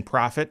margins and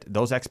profit,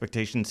 those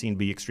expectations seem to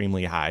be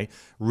extremely high.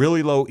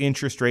 Really low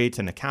interest rates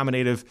and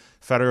accommodative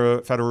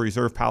Federal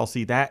Reserve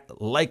policy,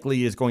 that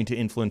likely is going to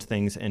influence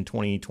things in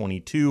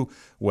 2022,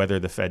 whether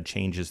the Fed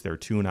changes their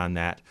tune on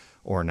that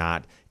or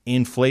not.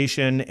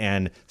 Inflation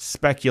and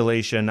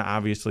speculation,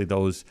 obviously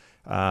those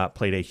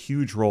played a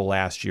huge role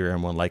last year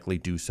and will likely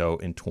do so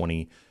in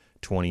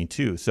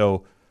 2022.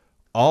 So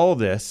all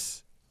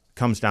this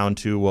comes down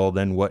to, well,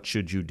 then what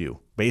should you do?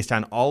 Based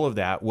on all of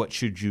that, what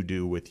should you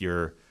do with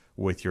your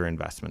with your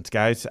investments,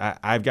 guys?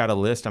 I've got a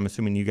list. I'm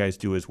assuming you guys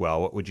do as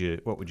well. What would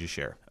you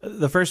share?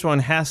 The first one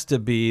has to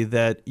be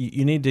that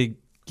you need to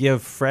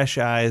give fresh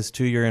eyes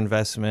to your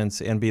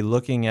investments and be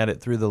looking at it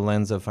through the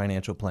lens of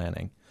financial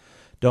planning.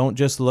 Don't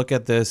just look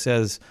at this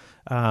as,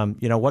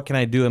 what can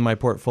I do in my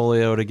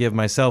portfolio to give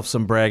myself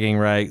some bragging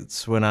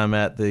rights when I'm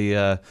at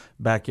the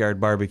backyard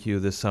barbecue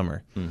this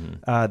summer.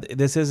 Mm-hmm.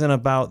 This isn't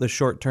about the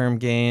short-term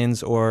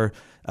gains or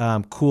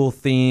cool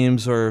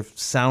themes or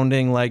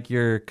sounding like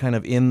you're kind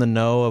of in the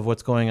know of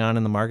what's going on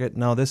in the market.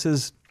 No, this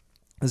is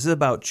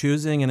about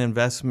choosing an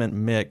investment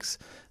mix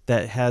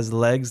that has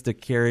legs to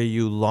carry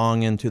you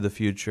long into the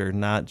future,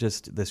 not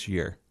just this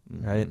year,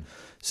 right?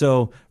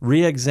 So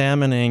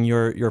re-examining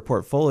your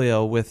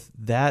portfolio with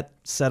that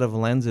set of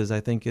lenses, I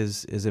think,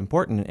 is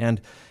important.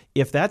 And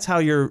if that's how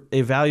you're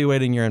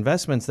evaluating your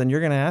investments, then you're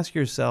going to ask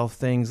yourself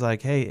things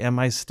like, hey, am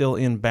I still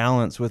in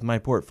balance with my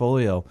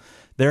portfolio?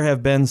 There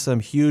have been some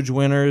huge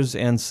winners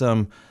and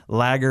some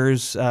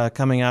laggers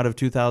coming out of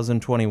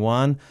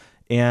 2021.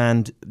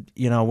 And,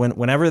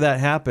 whenever that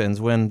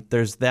happens, when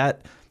there's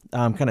that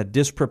kind of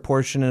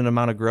disproportionate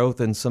amount of growth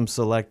in some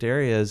select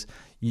areas,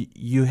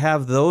 you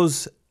have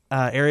those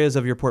areas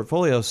of your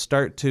portfolio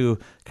start to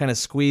kind of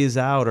squeeze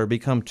out or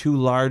become too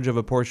large of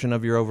a portion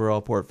of your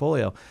overall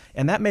portfolio.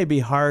 And that may be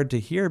hard to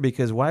hear,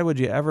 because why would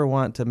you ever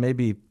want to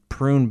maybe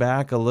prune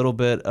back a little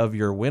bit of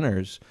your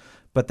winners?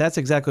 But that's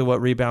exactly what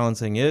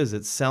rebalancing is.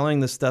 It's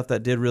selling the stuff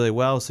that did really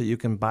well so you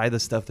can buy the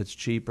stuff that's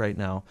cheap right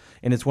now.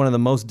 And it's one of the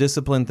most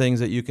disciplined things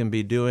that you can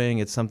be doing.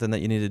 It's something that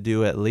you need to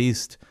do at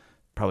least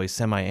probably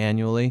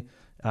semi-annually,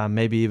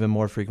 maybe even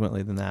more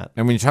frequently than that.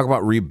 And when you talk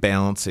about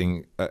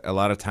rebalancing, a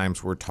lot of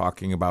times we're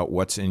talking about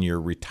what's in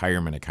your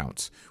retirement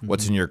accounts,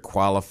 what's in your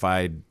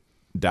qualified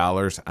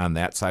dollars on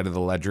that side of the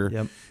ledger.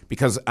 Yep.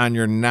 Because on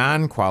your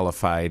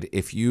non-qualified,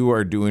 if you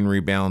are doing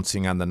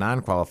rebalancing on the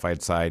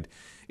non-qualified side,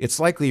 it's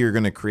likely you're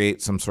going to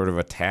create some sort of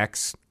a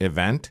tax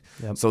event.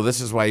 Yep. So this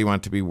is why you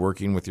want to be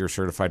working with your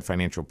certified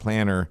financial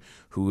planner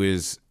who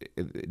is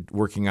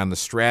working on the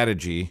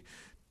strategy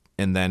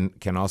and then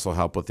can also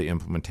help with the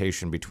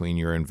implementation between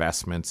your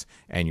investments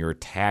and your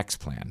tax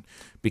plan.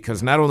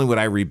 Because not only would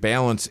I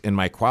rebalance in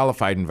my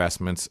qualified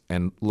investments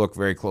and look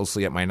very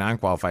closely at my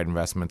non-qualified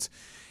investments,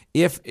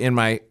 if in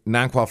my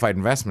non-qualified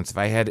investments, if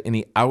I had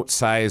any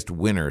outsized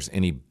winners,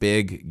 any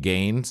big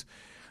gains,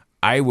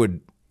 I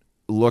would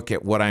look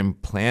at what I'm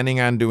planning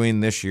on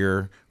doing this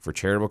year for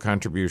charitable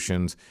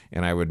contributions,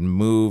 and I would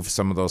move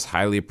some of those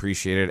highly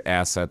appreciated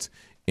assets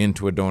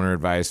into a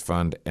donor-advised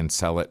fund and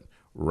sell it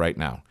right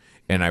now.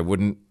 And I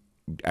wouldn't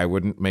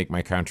make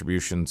my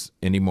contributions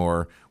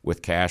anymore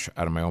with cash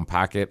out of my own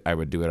pocket. I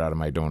would do it out of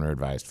my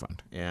donor-advised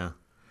fund. Yeah.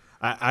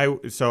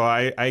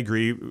 I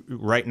agree.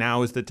 Right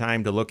now is the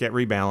time to look at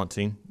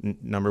rebalancing,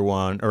 number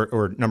one,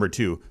 or number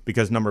two,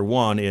 because number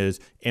one is,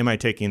 am I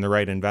taking the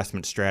right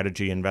investment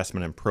strategy,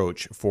 investment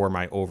approach for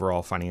my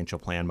overall financial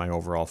plan, my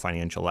overall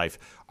financial life?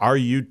 Are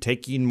you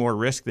taking more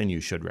risk than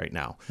you should right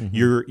now?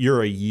 Mm-hmm.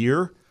 You're a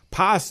year,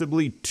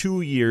 possibly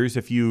 2 years,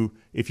 if you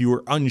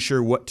were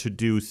unsure what to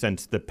do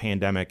since the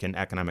pandemic and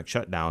economic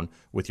shutdown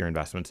with your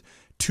investments,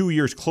 2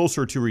 years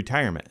closer to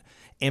retirement.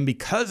 And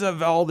because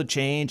of all the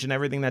change and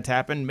everything that's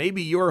happened,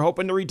 maybe you're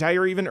hoping to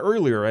retire even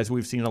earlier, as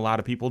we've seen a lot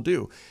of people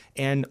do.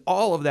 And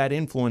all of that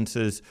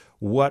influences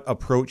what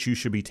approach you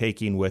should be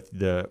taking with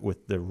the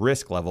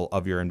risk level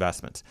of your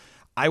investments.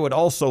 I would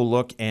also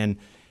look so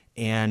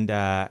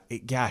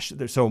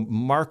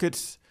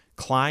markets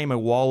climb a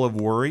wall of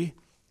worry.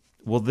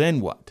 Well,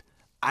 then what?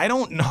 I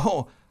don't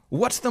know.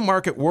 What's the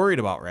market worried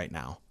about right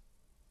now?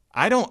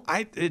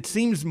 It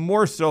seems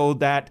more so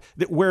that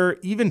where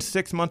even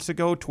 6 months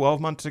ago, 12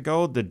 months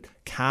ago, the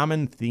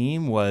common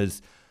theme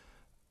was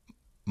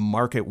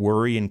market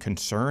worry and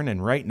concern.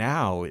 And right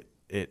now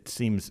it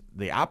seems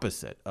the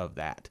opposite of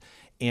that.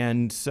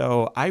 And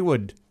so I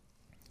would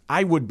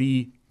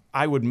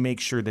make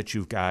sure that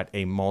you've got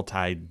a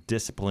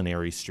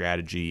multidisciplinary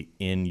strategy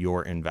in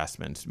your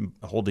investments,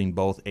 holding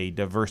both a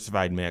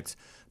diversified mix,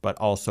 but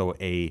also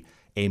a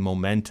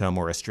momentum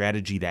or a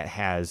strategy that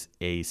has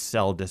a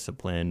sell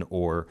discipline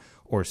or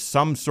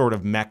some sort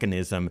of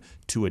mechanism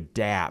to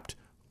adapt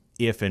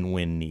if and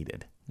when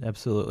needed.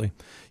 Absolutely.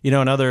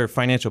 Another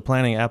financial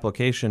planning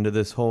application to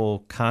this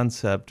whole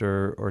concept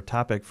or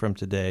topic from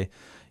today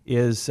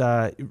is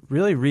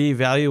really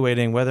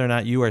reevaluating whether or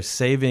not you are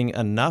saving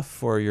enough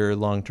for your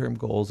long-term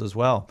goals as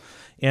well.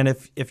 And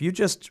if you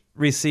just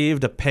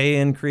received a pay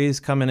increase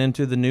coming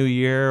into the new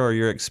year, or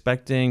you're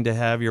expecting to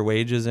have your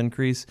wages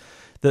increase,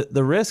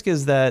 the risk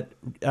is that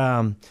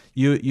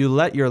you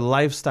let your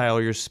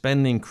lifestyle, your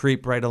spending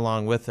creep right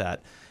along with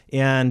that.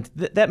 And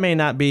that may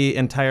not be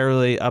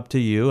entirely up to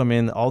you. I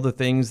mean, all the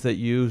things that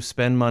you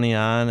spend money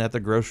on at the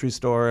grocery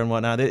store and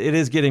whatnot, it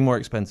is getting more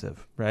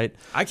expensive, right?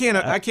 I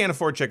can't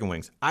afford chicken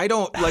wings. I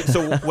don't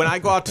so when I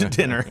go out to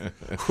dinner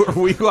or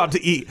we go out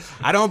to eat,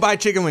 I don't buy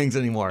chicken wings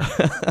anymore.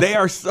 They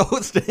are so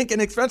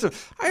stinking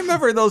expensive. I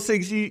remember those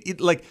things you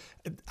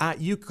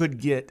could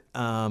get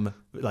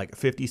like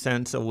 50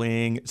 cents a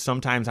wing.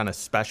 Sometimes on a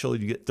special,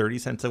 you get 30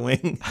 cents a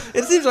wing.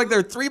 It seems like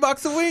they're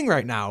 $3 a wing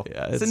right now.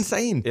 Yeah, it's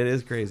insane. It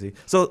is crazy.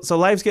 So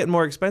life's getting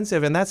more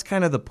expensive, and that's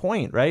kind of the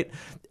point, right?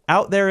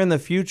 Out there in the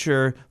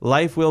future,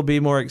 life will be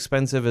more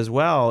expensive as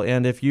well.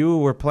 And if you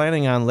were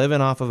planning on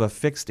living off of a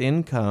fixed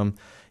income,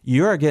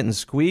 you are getting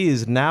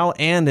squeezed now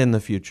and in the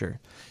future.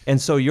 And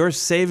so your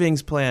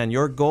savings plan,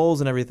 your goals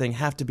and everything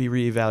have to be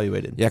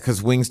reevaluated. Yeah,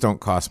 because wings don't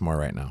cost more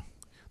right now.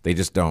 They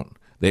just don't.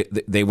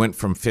 They went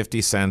from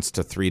 50 cents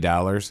to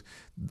 $3.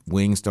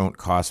 Wings don't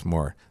cost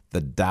more.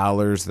 The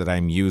dollars that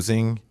I'm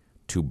using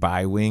to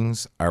buy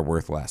wings are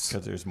worth less.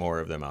 Because there's more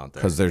of them out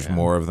there. Because there's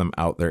more of them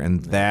out there.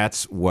 And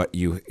that's what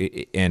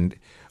and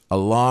a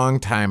long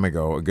time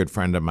ago, a good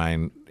friend of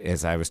mine,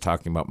 as I was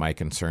talking about my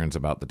concerns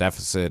about the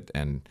deficit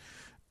and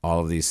all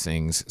of these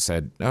things,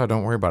 said, "No,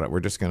 don't worry about it.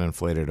 We're just going to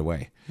inflate it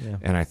away." Yeah.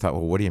 And I thought,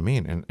 well, what do you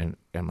mean? And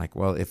I'm like,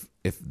 well,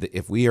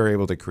 if we are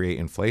able to create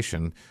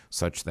inflation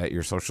such that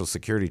your Social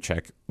Security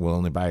check will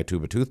only buy a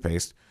tube of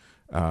toothpaste,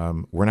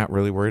 we're not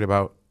really worried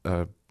about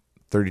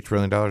 $30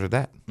 trillion of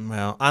debt.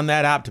 Well, on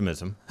that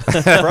optimism,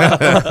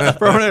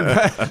 from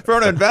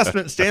an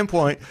investment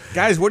standpoint,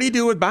 guys, what do you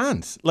do with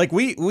bonds? Like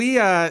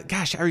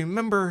gosh, I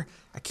remember,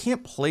 I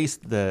can't place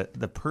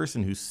the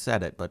person who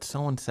said it, but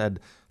someone said,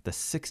 the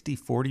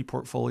 60-40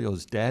 portfolio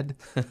is dead.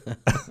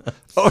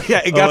 Oh yeah,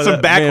 it got some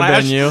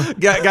backlash.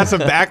 Got some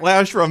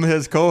backlash from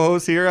his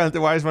co-host here on the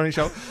Wise Money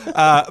Show.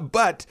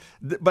 But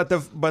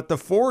the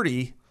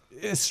 40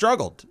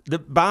 struggled. The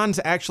bonds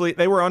actually,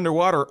 they were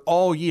underwater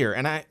all year.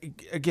 And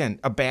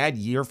a bad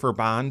year for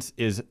bonds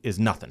is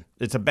nothing.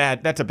 That's a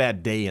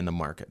bad day in the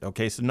market.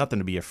 Okay, so nothing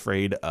to be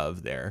afraid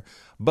of there.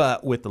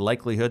 But with the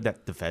likelihood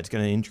that the Fed's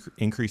going to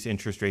increase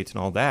interest rates and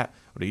all that,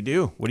 what do you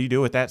do? What do you do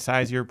with that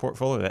size of your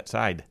portfolio? That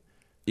side.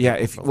 Yeah,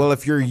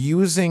 if you're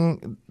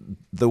using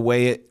the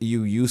way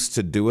you used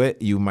to do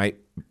it, you might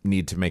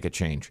need to make a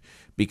change.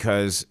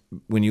 Because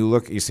when you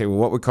look, you say, well,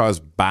 what would cause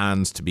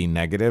bonds to be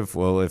negative?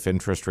 Well, if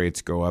interest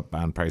rates go up,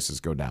 bond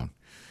prices go down.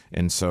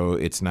 And so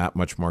it's not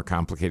much more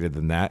complicated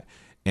than that.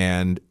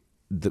 And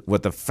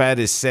what the Fed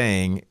is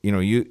saying,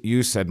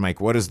 you said, Mike,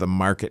 what does the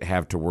market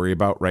have to worry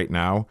about right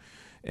now?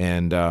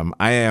 And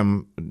I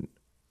am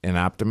an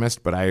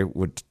optimist, but I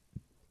would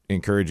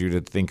encourage you to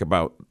think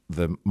about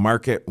the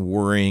market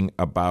worrying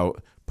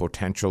about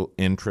potential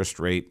interest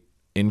rate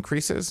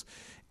increases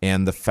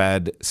and the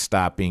Fed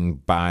stopping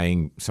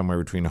buying somewhere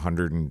between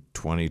 $120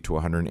 to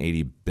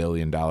 $180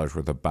 billion worth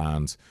of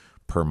bonds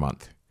per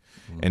month.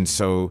 Mm-hmm. And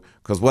so,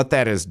 because what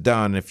that has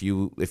done, if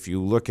you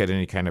look at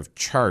any kind of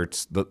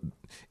charts,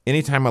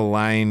 anytime a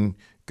line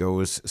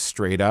goes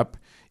straight up,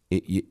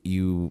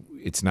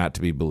 it's not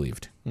to be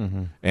believed.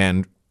 Mm-hmm.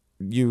 And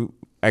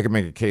I could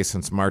make a case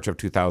since March of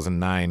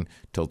 2009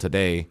 till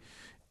today,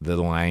 the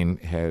line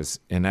has,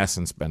 in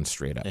essence, been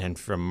straight up. And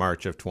from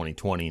March of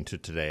 2020 to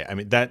today, I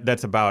mean,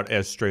 that's about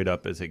as straight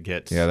up as it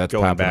gets. Yeah, that's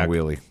going back a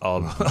wheelie.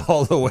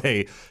 all the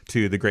way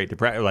to the Great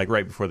Depression, like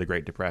right before the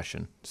Great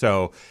Depression.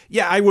 So,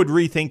 yeah, I would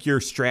rethink your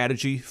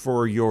strategy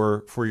for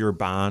your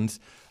bonds.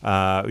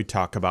 We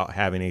talk about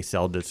having a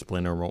sell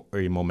discipline or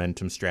a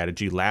momentum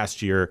strategy.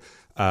 Last year,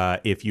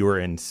 if you were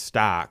in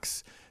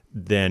stocks,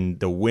 then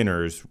the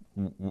winners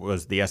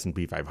was the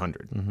S&P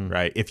 500, mm-hmm.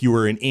 right? If you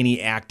were in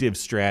any active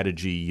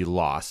strategy, you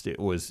lost. It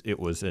was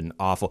an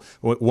awful.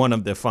 One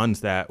of the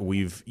funds that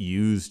we've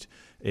used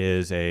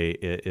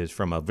is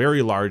from a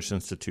very large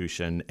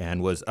institution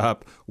and was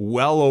up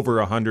well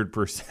over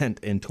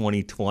 100% in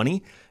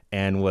 2020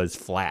 and was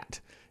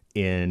flat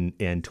in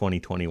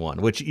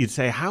 2021, which you'd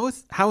say, how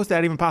is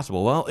that even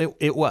possible? Well,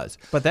 it was.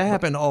 But that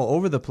happened all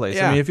over the place.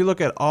 Yeah. I mean, if you look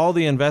at all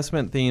the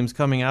investment themes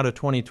coming out of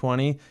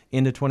 2020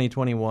 into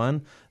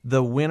 2021,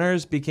 the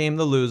winners became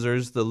the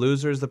losers. The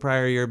losers the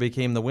prior year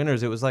became the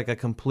winners. It was like a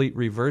complete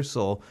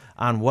reversal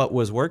on what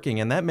was working,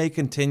 and that may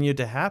continue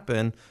to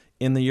happen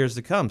in the years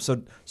to come.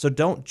 So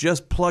don't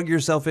just plug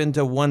yourself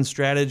into one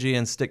strategy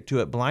and stick to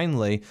it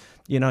blindly.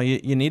 You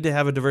need to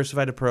have a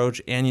diversified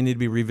approach, and you need to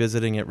be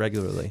revisiting it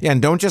regularly. Yeah,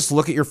 and don't just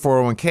look at your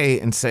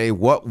 401k and say,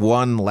 what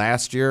won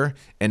last year,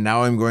 and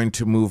now I'm going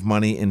to move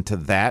money into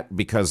that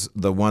because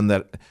the one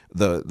that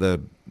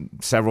the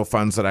several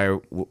funds that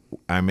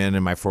I'm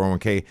in my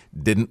 401k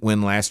didn't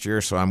win last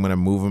year, so I'm going to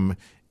move them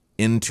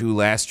into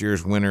last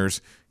year's winners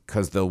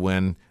because they'll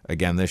win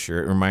again this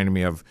year. It reminded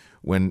me of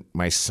when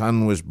my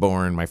son was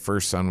born. My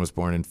first son was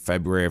born in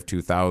February of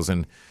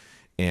 2000,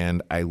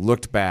 and I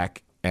looked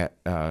back at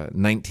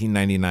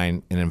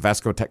 1999, and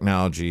Invesco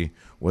Technology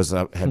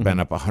had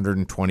been up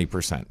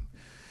 120%.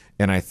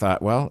 And I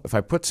thought, well, if I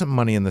put some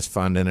money in this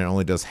fund and it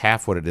only does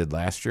half what it did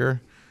last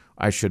year,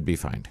 I should be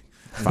fine.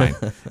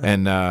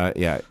 And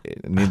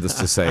needless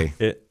to say,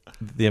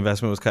 the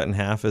investment was cut in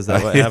half. Is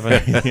that what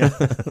happened?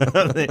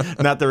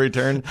 Not the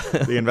return,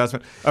 the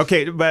investment.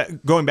 Okay,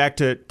 but going back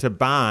to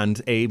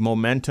bonds, a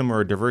momentum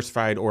or a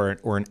diversified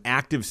or an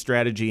active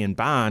strategy in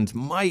bonds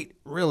might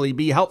really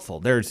be helpful.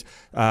 There's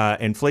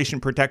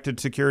inflation-protected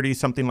securities,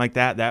 something like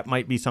that. That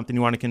might be something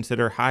you want to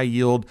consider. High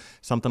yield,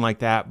 something like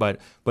that. But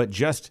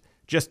just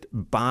just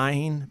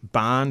buying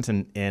bonds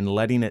and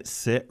letting it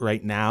sit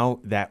right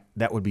now, that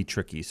would be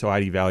tricky. So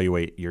I'd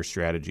evaluate your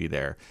strategy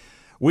there.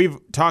 We've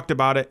talked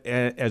about it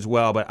as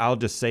well, but I'll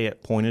just say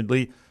it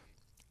pointedly.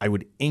 I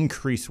would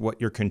increase what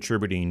you're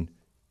contributing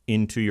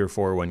into your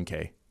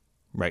 401k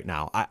right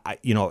now.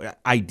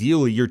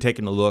 Ideally, you're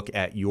taking a look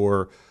at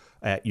your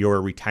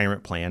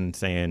retirement plan and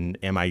saying,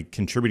 am I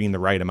contributing the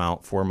right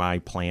amount for my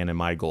plan and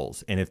my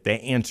goals? And if the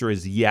answer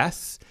is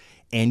yes,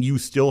 and you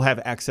still have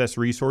excess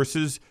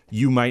resources,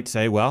 you might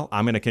say, well,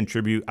 I'm going to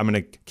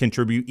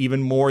contribute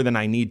even more than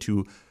I need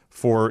to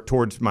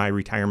towards my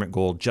retirement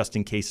goal, just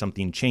in case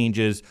something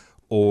changes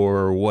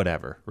or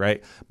whatever,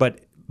 right? But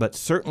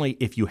certainly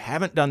if you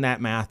haven't done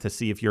that math to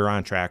see if you're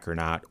on track or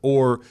not,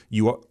 or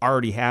you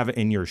already have it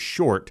and you're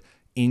short,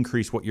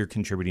 increase what you're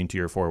contributing to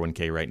your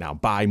 401k right now.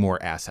 Buy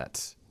more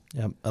assets.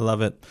 Yeah, I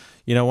love it.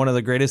 One of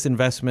the greatest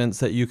investments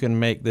that you can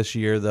make this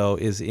year, though,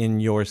 is in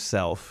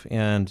yourself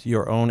and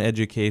your own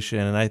education.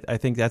 And I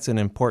think that's an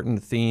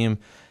important theme,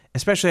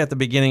 especially at the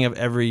beginning of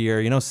every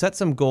year. Set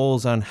some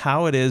goals on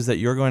how it is that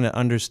you're going to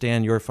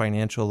understand your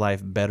financial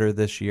life better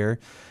this year,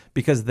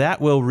 because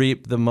that will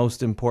reap the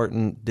most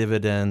important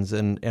dividends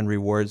and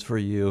rewards for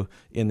you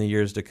in the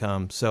years to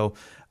come. So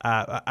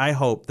I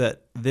hope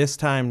that this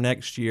time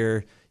next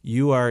year,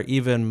 you are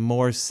even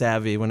more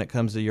savvy when it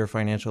comes to your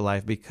financial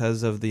life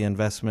because of the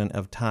investment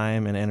of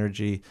time and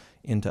energy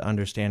into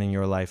understanding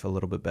your life a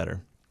little bit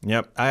better.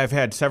 Yep. I've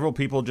had several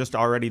people just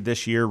already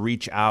this year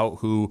reach out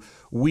who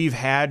we've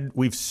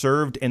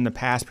served in the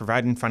past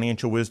providing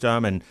financial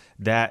wisdom, and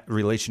that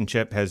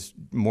relationship has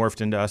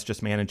morphed into us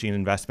just managing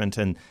investments,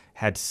 and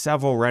had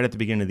several right at the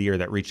beginning of the year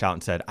that reached out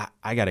and said,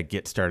 I got to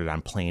get started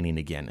on planning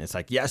again. It's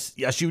like, yes,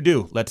 you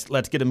do.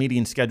 Let's get a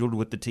meeting scheduled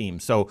with the team.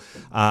 So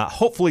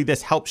hopefully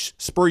this helps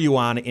spur you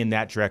on in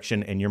that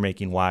direction and you're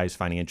making wise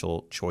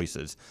financial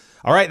choices.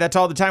 All right, that's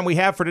all the time we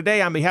have for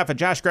today. On behalf of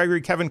Josh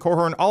Gregory, Kevin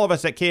Korhorn, all of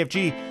us at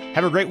KFG,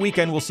 have a great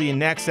weekend. We'll see you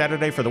next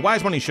Saturday for the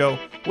Wise Money Show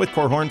with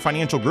Korhorn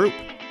Financial Group.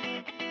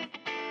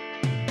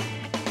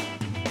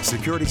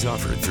 Securities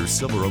offered through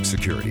Silver Oak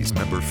Securities,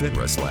 member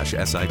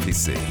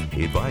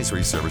FINRA/SIPC.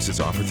 Advisory services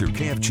offered through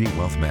KFG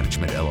Wealth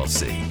Management,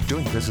 LLC.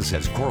 Doing business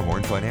as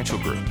Korhorn Financial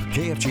Group.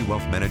 KFG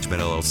Wealth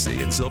Management,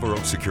 LLC and Silver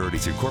Oak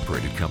Securities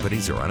Incorporated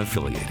companies are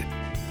unaffiliated.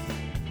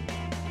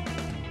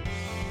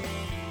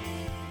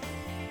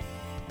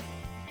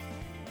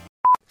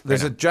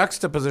 There's a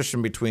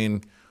juxtaposition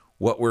between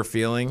what we're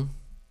feeling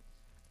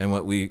and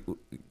what we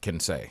can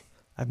say.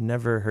 I've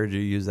never heard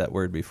you use that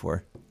word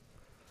before.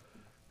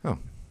 Oh.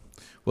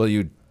 Well,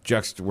 you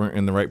weren't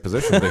in the right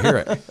position to hear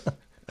it. All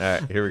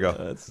right, here we go.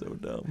 That's so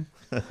dumb.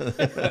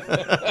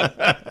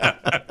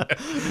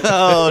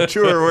 Oh,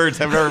 truer words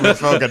have never been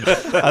spoken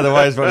on the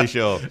Wise Money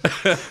Show.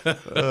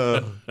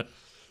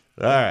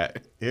 All right,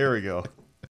 here we go.